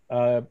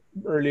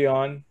early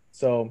on.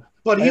 So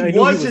but he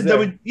was in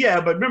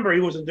WWE. But remember, he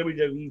was in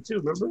WWE too.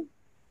 Remember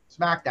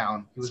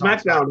SmackDown.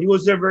 He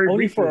was there very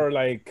only briefly. for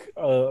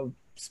a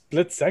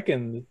split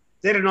second.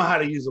 They didn't know how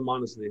to use him,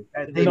 honestly.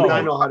 They did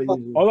not know how to use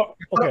him.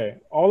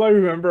 All I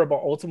remember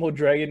about Ultimo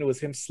Dragon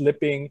was him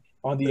slipping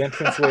on the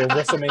entranceway of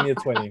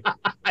WrestleMania 20.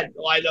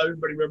 I know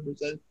everybody remembers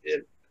that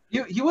shit.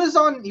 He was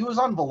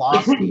on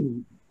Velocity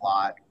a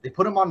lot. They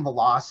put him on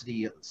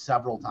Velocity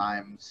several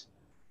times.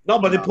 No,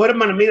 but they put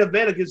him on a main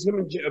event against him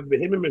and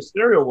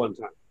Mysterio one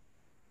time.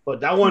 But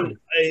that one,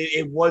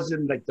 it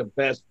wasn't the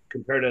best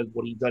compared to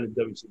what he done in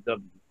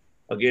WCW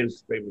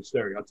against Rey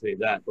Mysterio. I'll tell you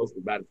that. Those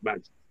were bad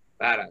matches.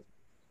 Badass.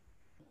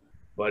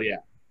 But yeah.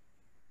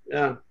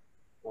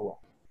 Oh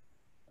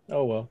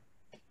well.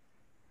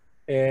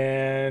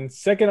 And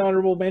second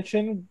honorable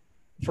mention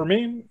for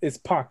me is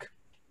Pac.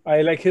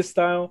 I like his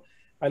style.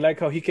 I like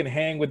how he can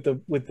hang with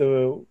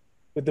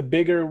the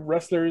bigger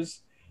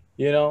wrestlers.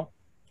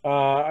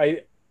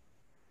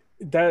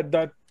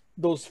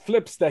 Those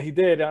flips that he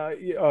did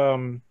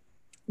in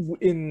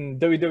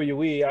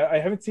WWE. I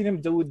haven't seen him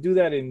do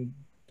that in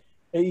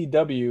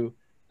AEW.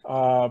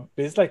 But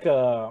it's like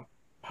a.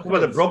 What about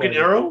the Broken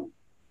Arrow?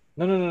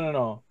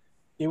 No.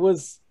 It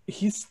was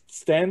he's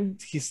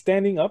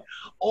standing up.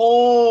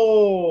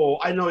 Oh,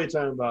 I know what you're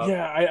talking about.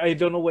 Yeah, I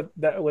don't know what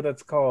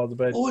that's called,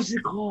 but what is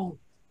it called?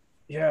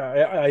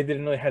 Yeah, I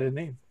didn't know it had a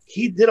name.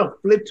 he did a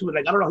flip to it.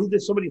 Like, I don't know, he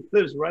did so many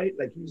flips, right?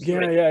 Like, he's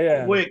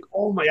yeah. quick.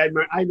 Oh my,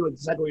 I know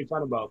exactly what you're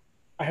talking about.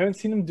 I haven't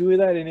seen him do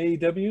that in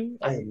AEW.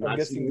 I'm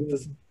guessing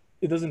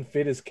it doesn't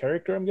fit his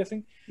character, I'm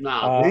guessing.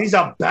 Nah, he's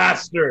a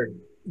bastard.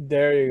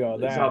 There you go.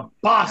 He's a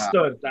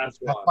bastard. Yeah. That's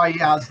why he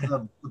has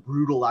the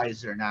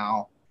brutalizer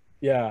now.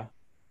 Yeah.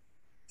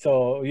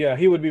 So, yeah,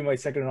 he would be my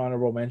second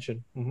honorable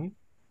mention. Mm-hmm.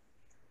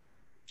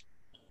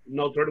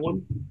 No third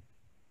one?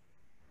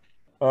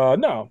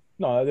 No.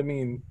 I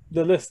mean,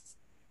 the list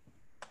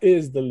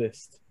is the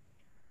list.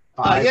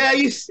 Yeah,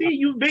 you see,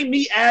 you made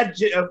me add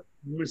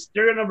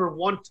Mysterio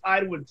 #1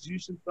 tied with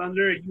Jushin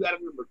Thunder, and you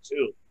added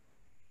 #2.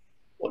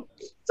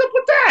 What's up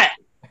with that?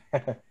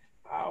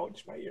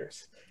 Ouch, my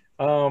ears.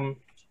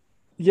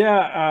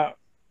 Yeah,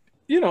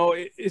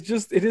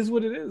 it is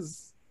what it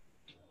is.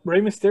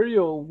 Rey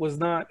Mysterio was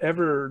not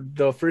ever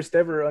the first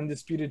ever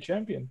undisputed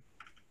champion.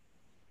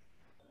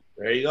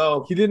 There you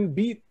go. He didn't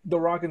beat The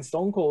Rock and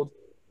Stone Cold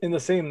in the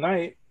same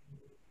night,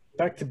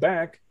 back to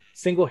back,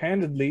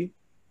 single-handedly.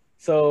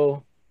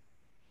 So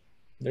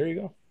there you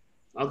go.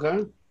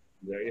 Okay.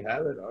 There you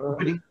have it. All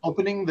right.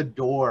 Opening the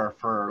door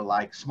for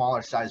like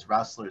smaller size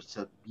wrestlers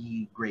to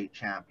be great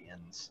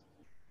champions.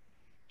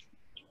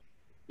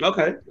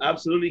 Okay,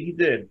 absolutely, he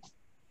did.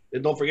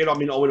 And don't forget, I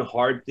mean, Owen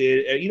Hart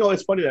did. And,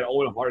 it's funny that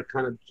Owen Hart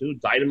kind of too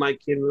Dynamite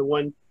Kid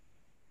one,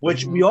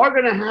 which we are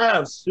going to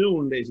have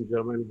soon, ladies and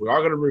gentlemen. We are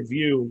going to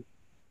review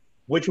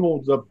which one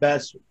was the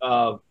best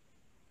from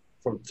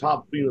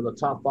the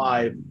top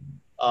 5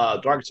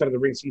 Dark Side of the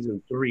Ring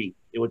season 3.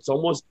 It's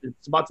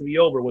about to be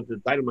over with the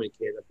Dynamite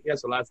Kid. I think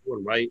that's the last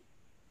one, right?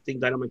 I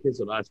think Dynamite Kid's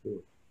the last one.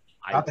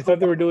 I thought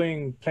they were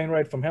doing Plane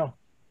Ride from Hell.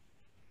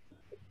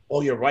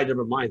 Oh, you're right.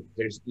 Never mind.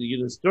 There's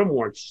still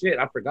more shit.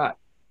 I forgot.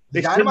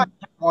 The Dynamite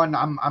one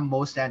I'm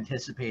most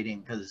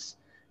anticipating because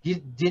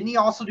didn't he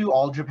also do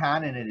All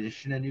Japan in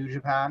addition to New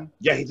Japan?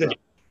 Yeah, he did.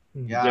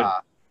 Yeah,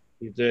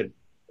 he did.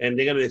 And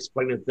they're gonna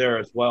explain it there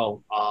as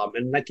well.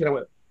 And that kind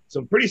of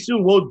so pretty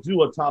soon we'll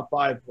do a top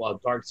 5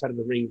 Dark Side of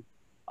the Ring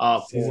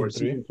for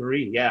season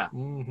 3. Yeah,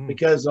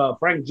 because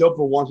Frank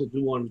Jopa wants to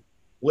do one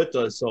with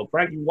us. So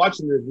Frank, you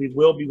watching this? We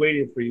will be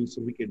waiting for you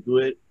so we can do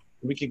it.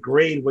 And we can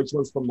grade which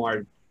ones from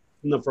our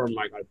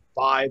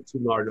 5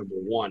 to our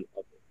 #1.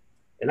 Okay.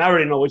 And I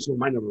already know which one's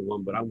my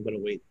 #1, but I'm gonna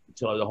wait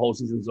until the whole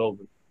season's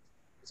over.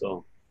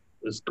 So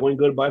it's going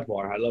good by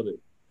far. I love it.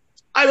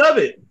 Love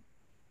it.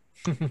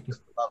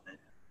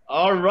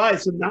 All right,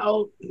 so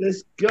now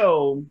let's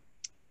go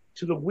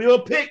to the wheel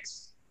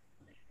picks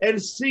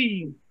and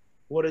see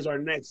what is our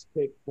next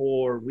pick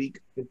for week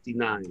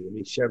 59. Let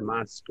me share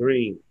my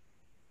screen.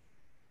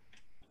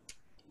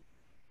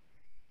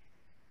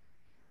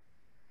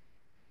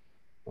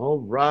 All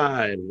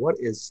right, what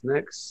is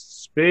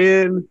next?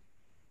 Spin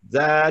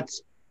that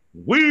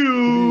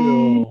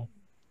wheel.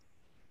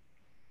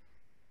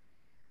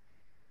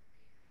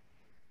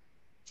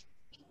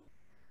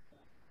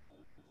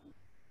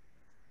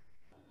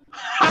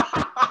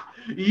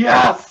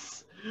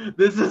 Yes,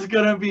 this is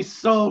gonna be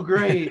so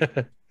great.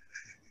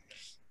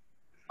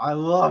 I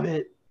love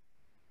it.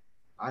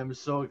 I'm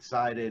so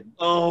excited.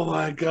 Oh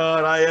my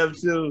god, I am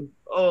too.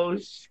 Oh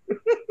shit.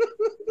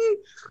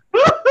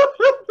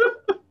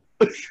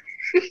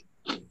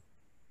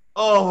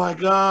 Oh my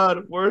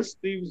god, worst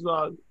theme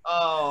song.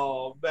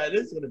 Oh man,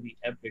 this is gonna be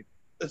epic.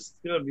 This is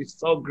gonna be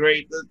so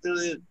great.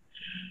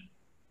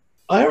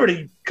 I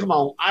already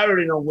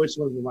know which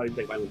one's my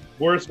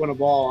worst one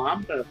of all.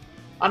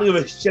 I don't give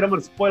a shit. I'm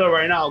gonna spoil it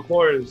right now, of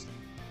course.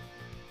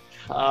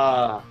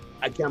 I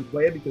can't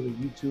play it because of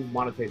YouTube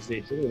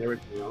monetization and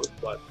everything else,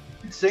 but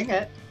sing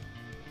it.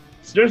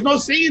 There's no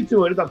singing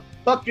to it. It's a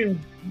fucking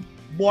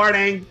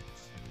warning.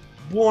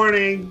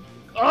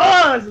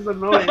 Oh, this is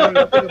annoying. I don't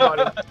even think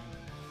about it.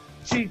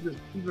 Jesus,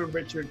 even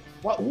Richard,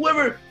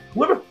 whoever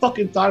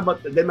fucking thought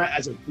about them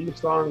as a theme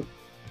song,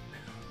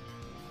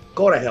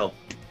 go to hell.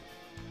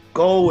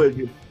 Go with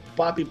you,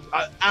 Bobby.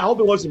 I hope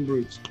it wasn't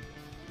Bruce.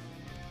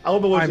 I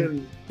hope it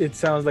wasn't. It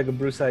sounds like a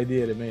Bruce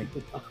idea to me.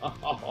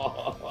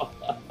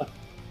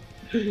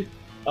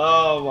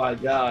 Oh my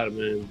god,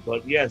 man!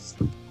 But yes.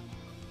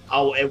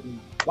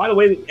 By the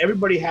way,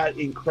 everybody had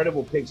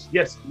incredible picks.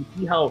 Yes, you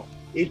see how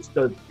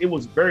it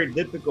was very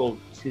difficult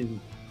to.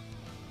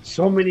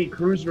 So many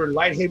cruiser and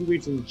light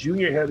heavyweights and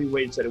junior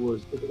heavyweights that it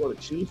was difficult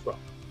to choose from.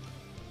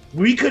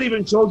 We could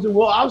even chosen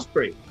Will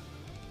Ospreay,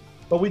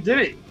 but we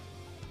didn't.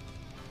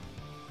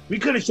 We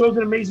could have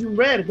chosen Amazing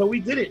Red, but we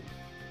didn't.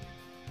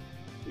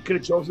 We could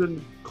have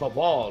chosen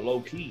Cabal, low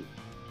key.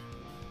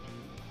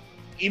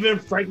 Even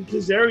Frankie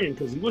Kazarian,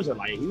 because he was a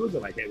light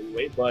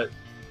heavyweight, but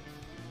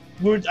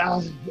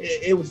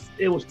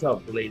it was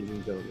tough, ladies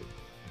and gentlemen.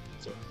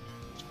 So,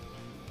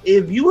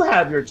 if you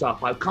have your top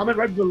 5, comment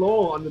right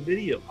below on the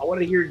video. I want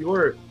to hear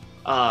your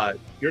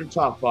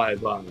top 5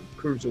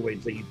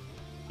 cruiserweights that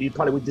you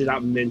probably did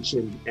not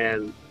mention,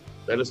 and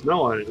let us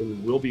know,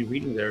 and we'll be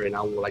reading there. And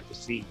I would like to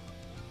see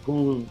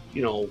who,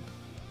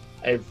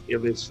 if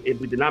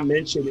we did not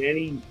mention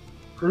any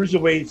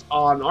cruiserweights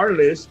on our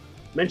list,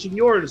 mention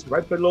yours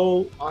right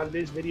below on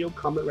this video.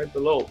 Comment right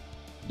below.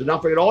 Do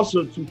not forget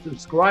also to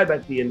subscribe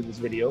at the end of this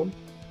video.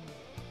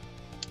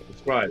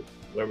 Subscribe,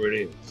 wherever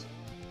it is,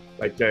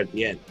 right there at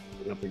the end.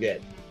 Do not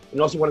forget. And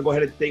also want to go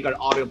ahead and thank our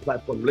audio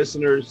platform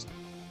listeners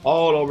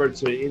all over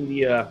to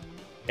India.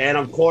 And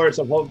of course,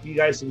 I hope you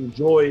guys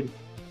enjoyed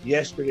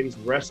yesterday's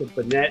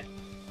WrestleFanatic,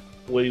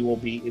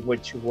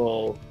 which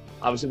will,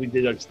 obviously we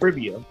did a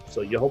trivia.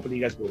 So you're hoping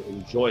you guys will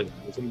enjoy that.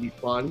 It's going to be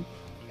fun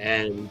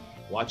and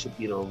watch it,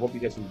 hope you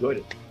guys enjoyed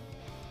it.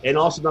 And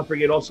also not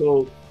forget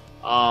also,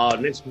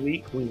 next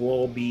week we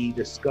will be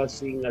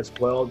discussing as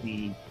well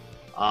the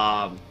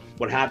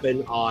what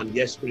happened on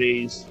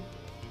yesterday's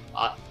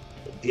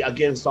the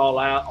Against All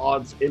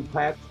Odds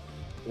Impact.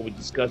 We'll be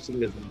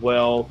discussing as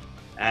well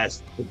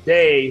as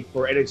today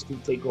for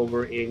NXT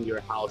TakeOver in Your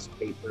House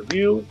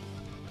pay-per-view,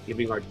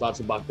 giving our thoughts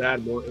about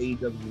that. More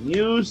AEW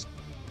news,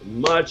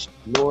 much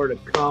more to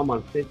come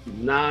on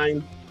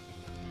 59.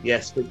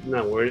 Yes,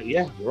 59.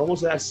 We're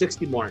almost at that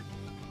 60 mark.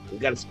 We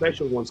got a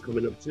special ones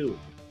coming up too.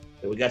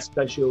 And we got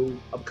special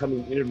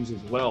upcoming interviews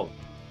as well.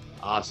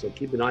 So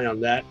keep an eye on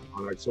that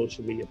on our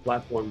social media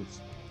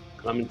platforms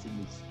coming to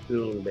you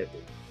soon,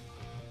 baby.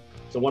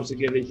 So once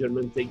again, ladies and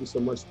gentlemen, thank you so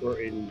much for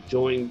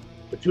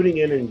tuning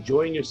in and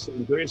enjoy your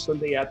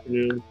Sunday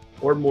afternoon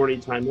or morning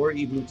time or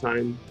evening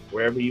time,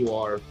 wherever you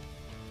are.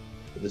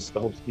 This is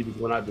the host Stevie's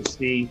One Out to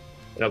See.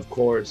 And of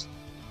course,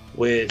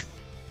 with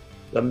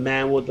the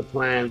man with the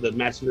plan, the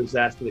master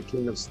disaster, the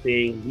king of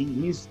Sting.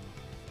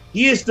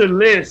 He is the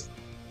list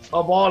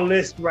of all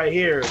lists right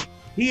here.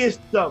 He is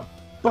the,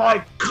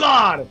 by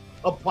God,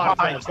 a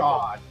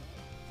podcaster.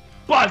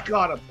 By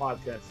God, a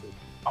podcaster.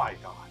 My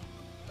God.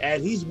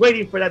 And he's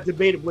waiting for that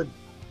debate with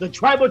the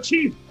tribal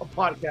chief of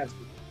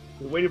podcasting.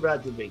 He's waiting for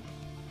that debate.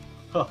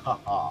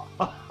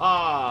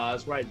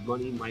 That's right.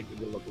 Money, Mike, and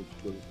good looking.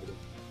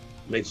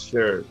 Make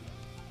sure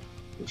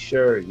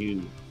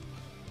you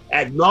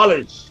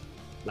acknowledge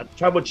not the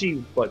tribal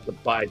chief, but the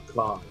by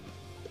God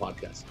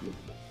podcast.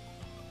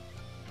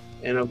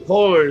 And of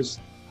course,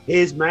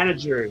 his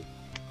manager,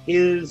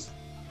 his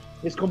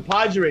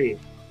compadre,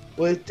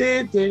 with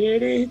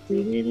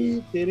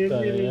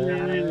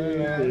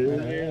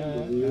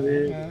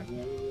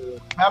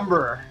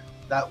remember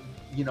that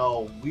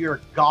we are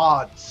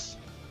gods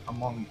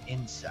among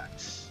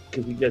insects.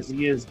 Because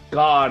he is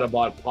God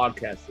about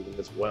podcasting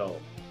as well.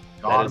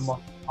 God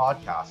among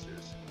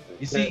podcasters.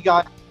 You see,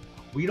 guys,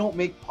 we don't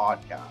make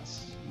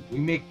podcasts. We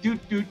make we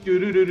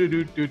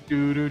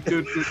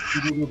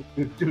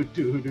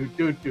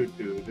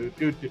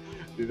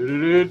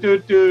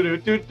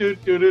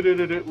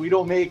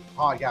don't make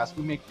podcasts.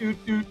 We make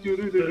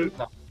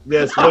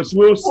Yes, which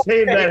we'll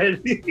save that.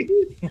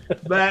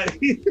 Matt.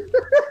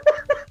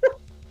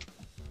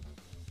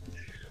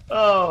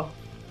 Oh,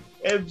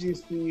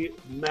 MGC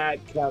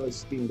Matt Callis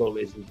Steamboat,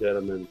 ladies and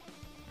gentlemen.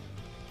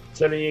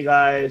 Telling you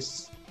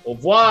guys au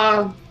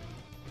revoir,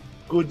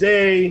 good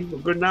day,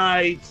 good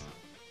night.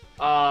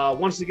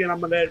 Once again, I'm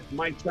going to let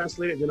Mike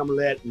translate it, then I'm going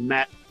to let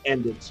Matt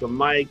end it. So,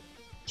 Mike,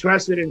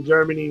 translate in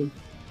Germany,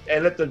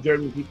 and let the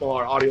German people,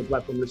 our audio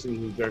platform, listening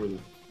in Germany.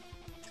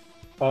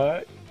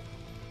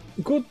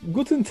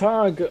 Guten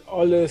Tag,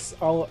 alles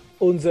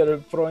unsere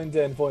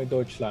Freunde in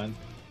Deutschland.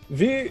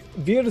 Wir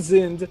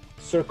sind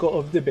Circle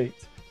of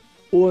Debate.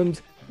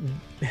 Und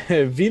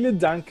vielen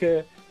Dank,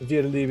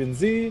 wir lieben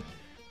Sie.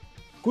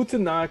 Gute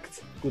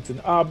Nacht, guten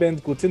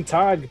Abend, guten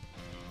Tag.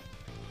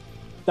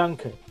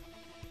 Danke.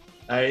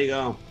 There you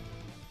go.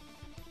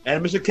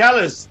 And Mr.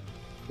 Callis,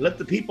 let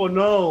the people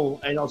know,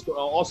 and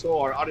also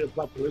our audio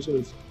platform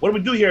listeners, what do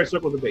we do here at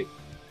Circle Debate?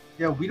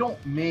 Yeah, we don't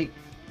make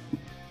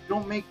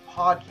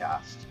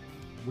podcasts.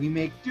 We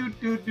make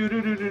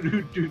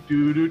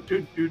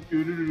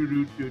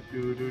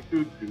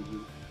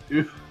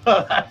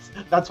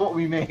that's what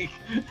we make.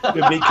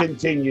 To be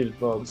continued,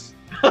 folks.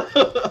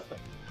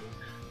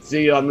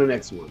 See you on the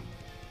next one.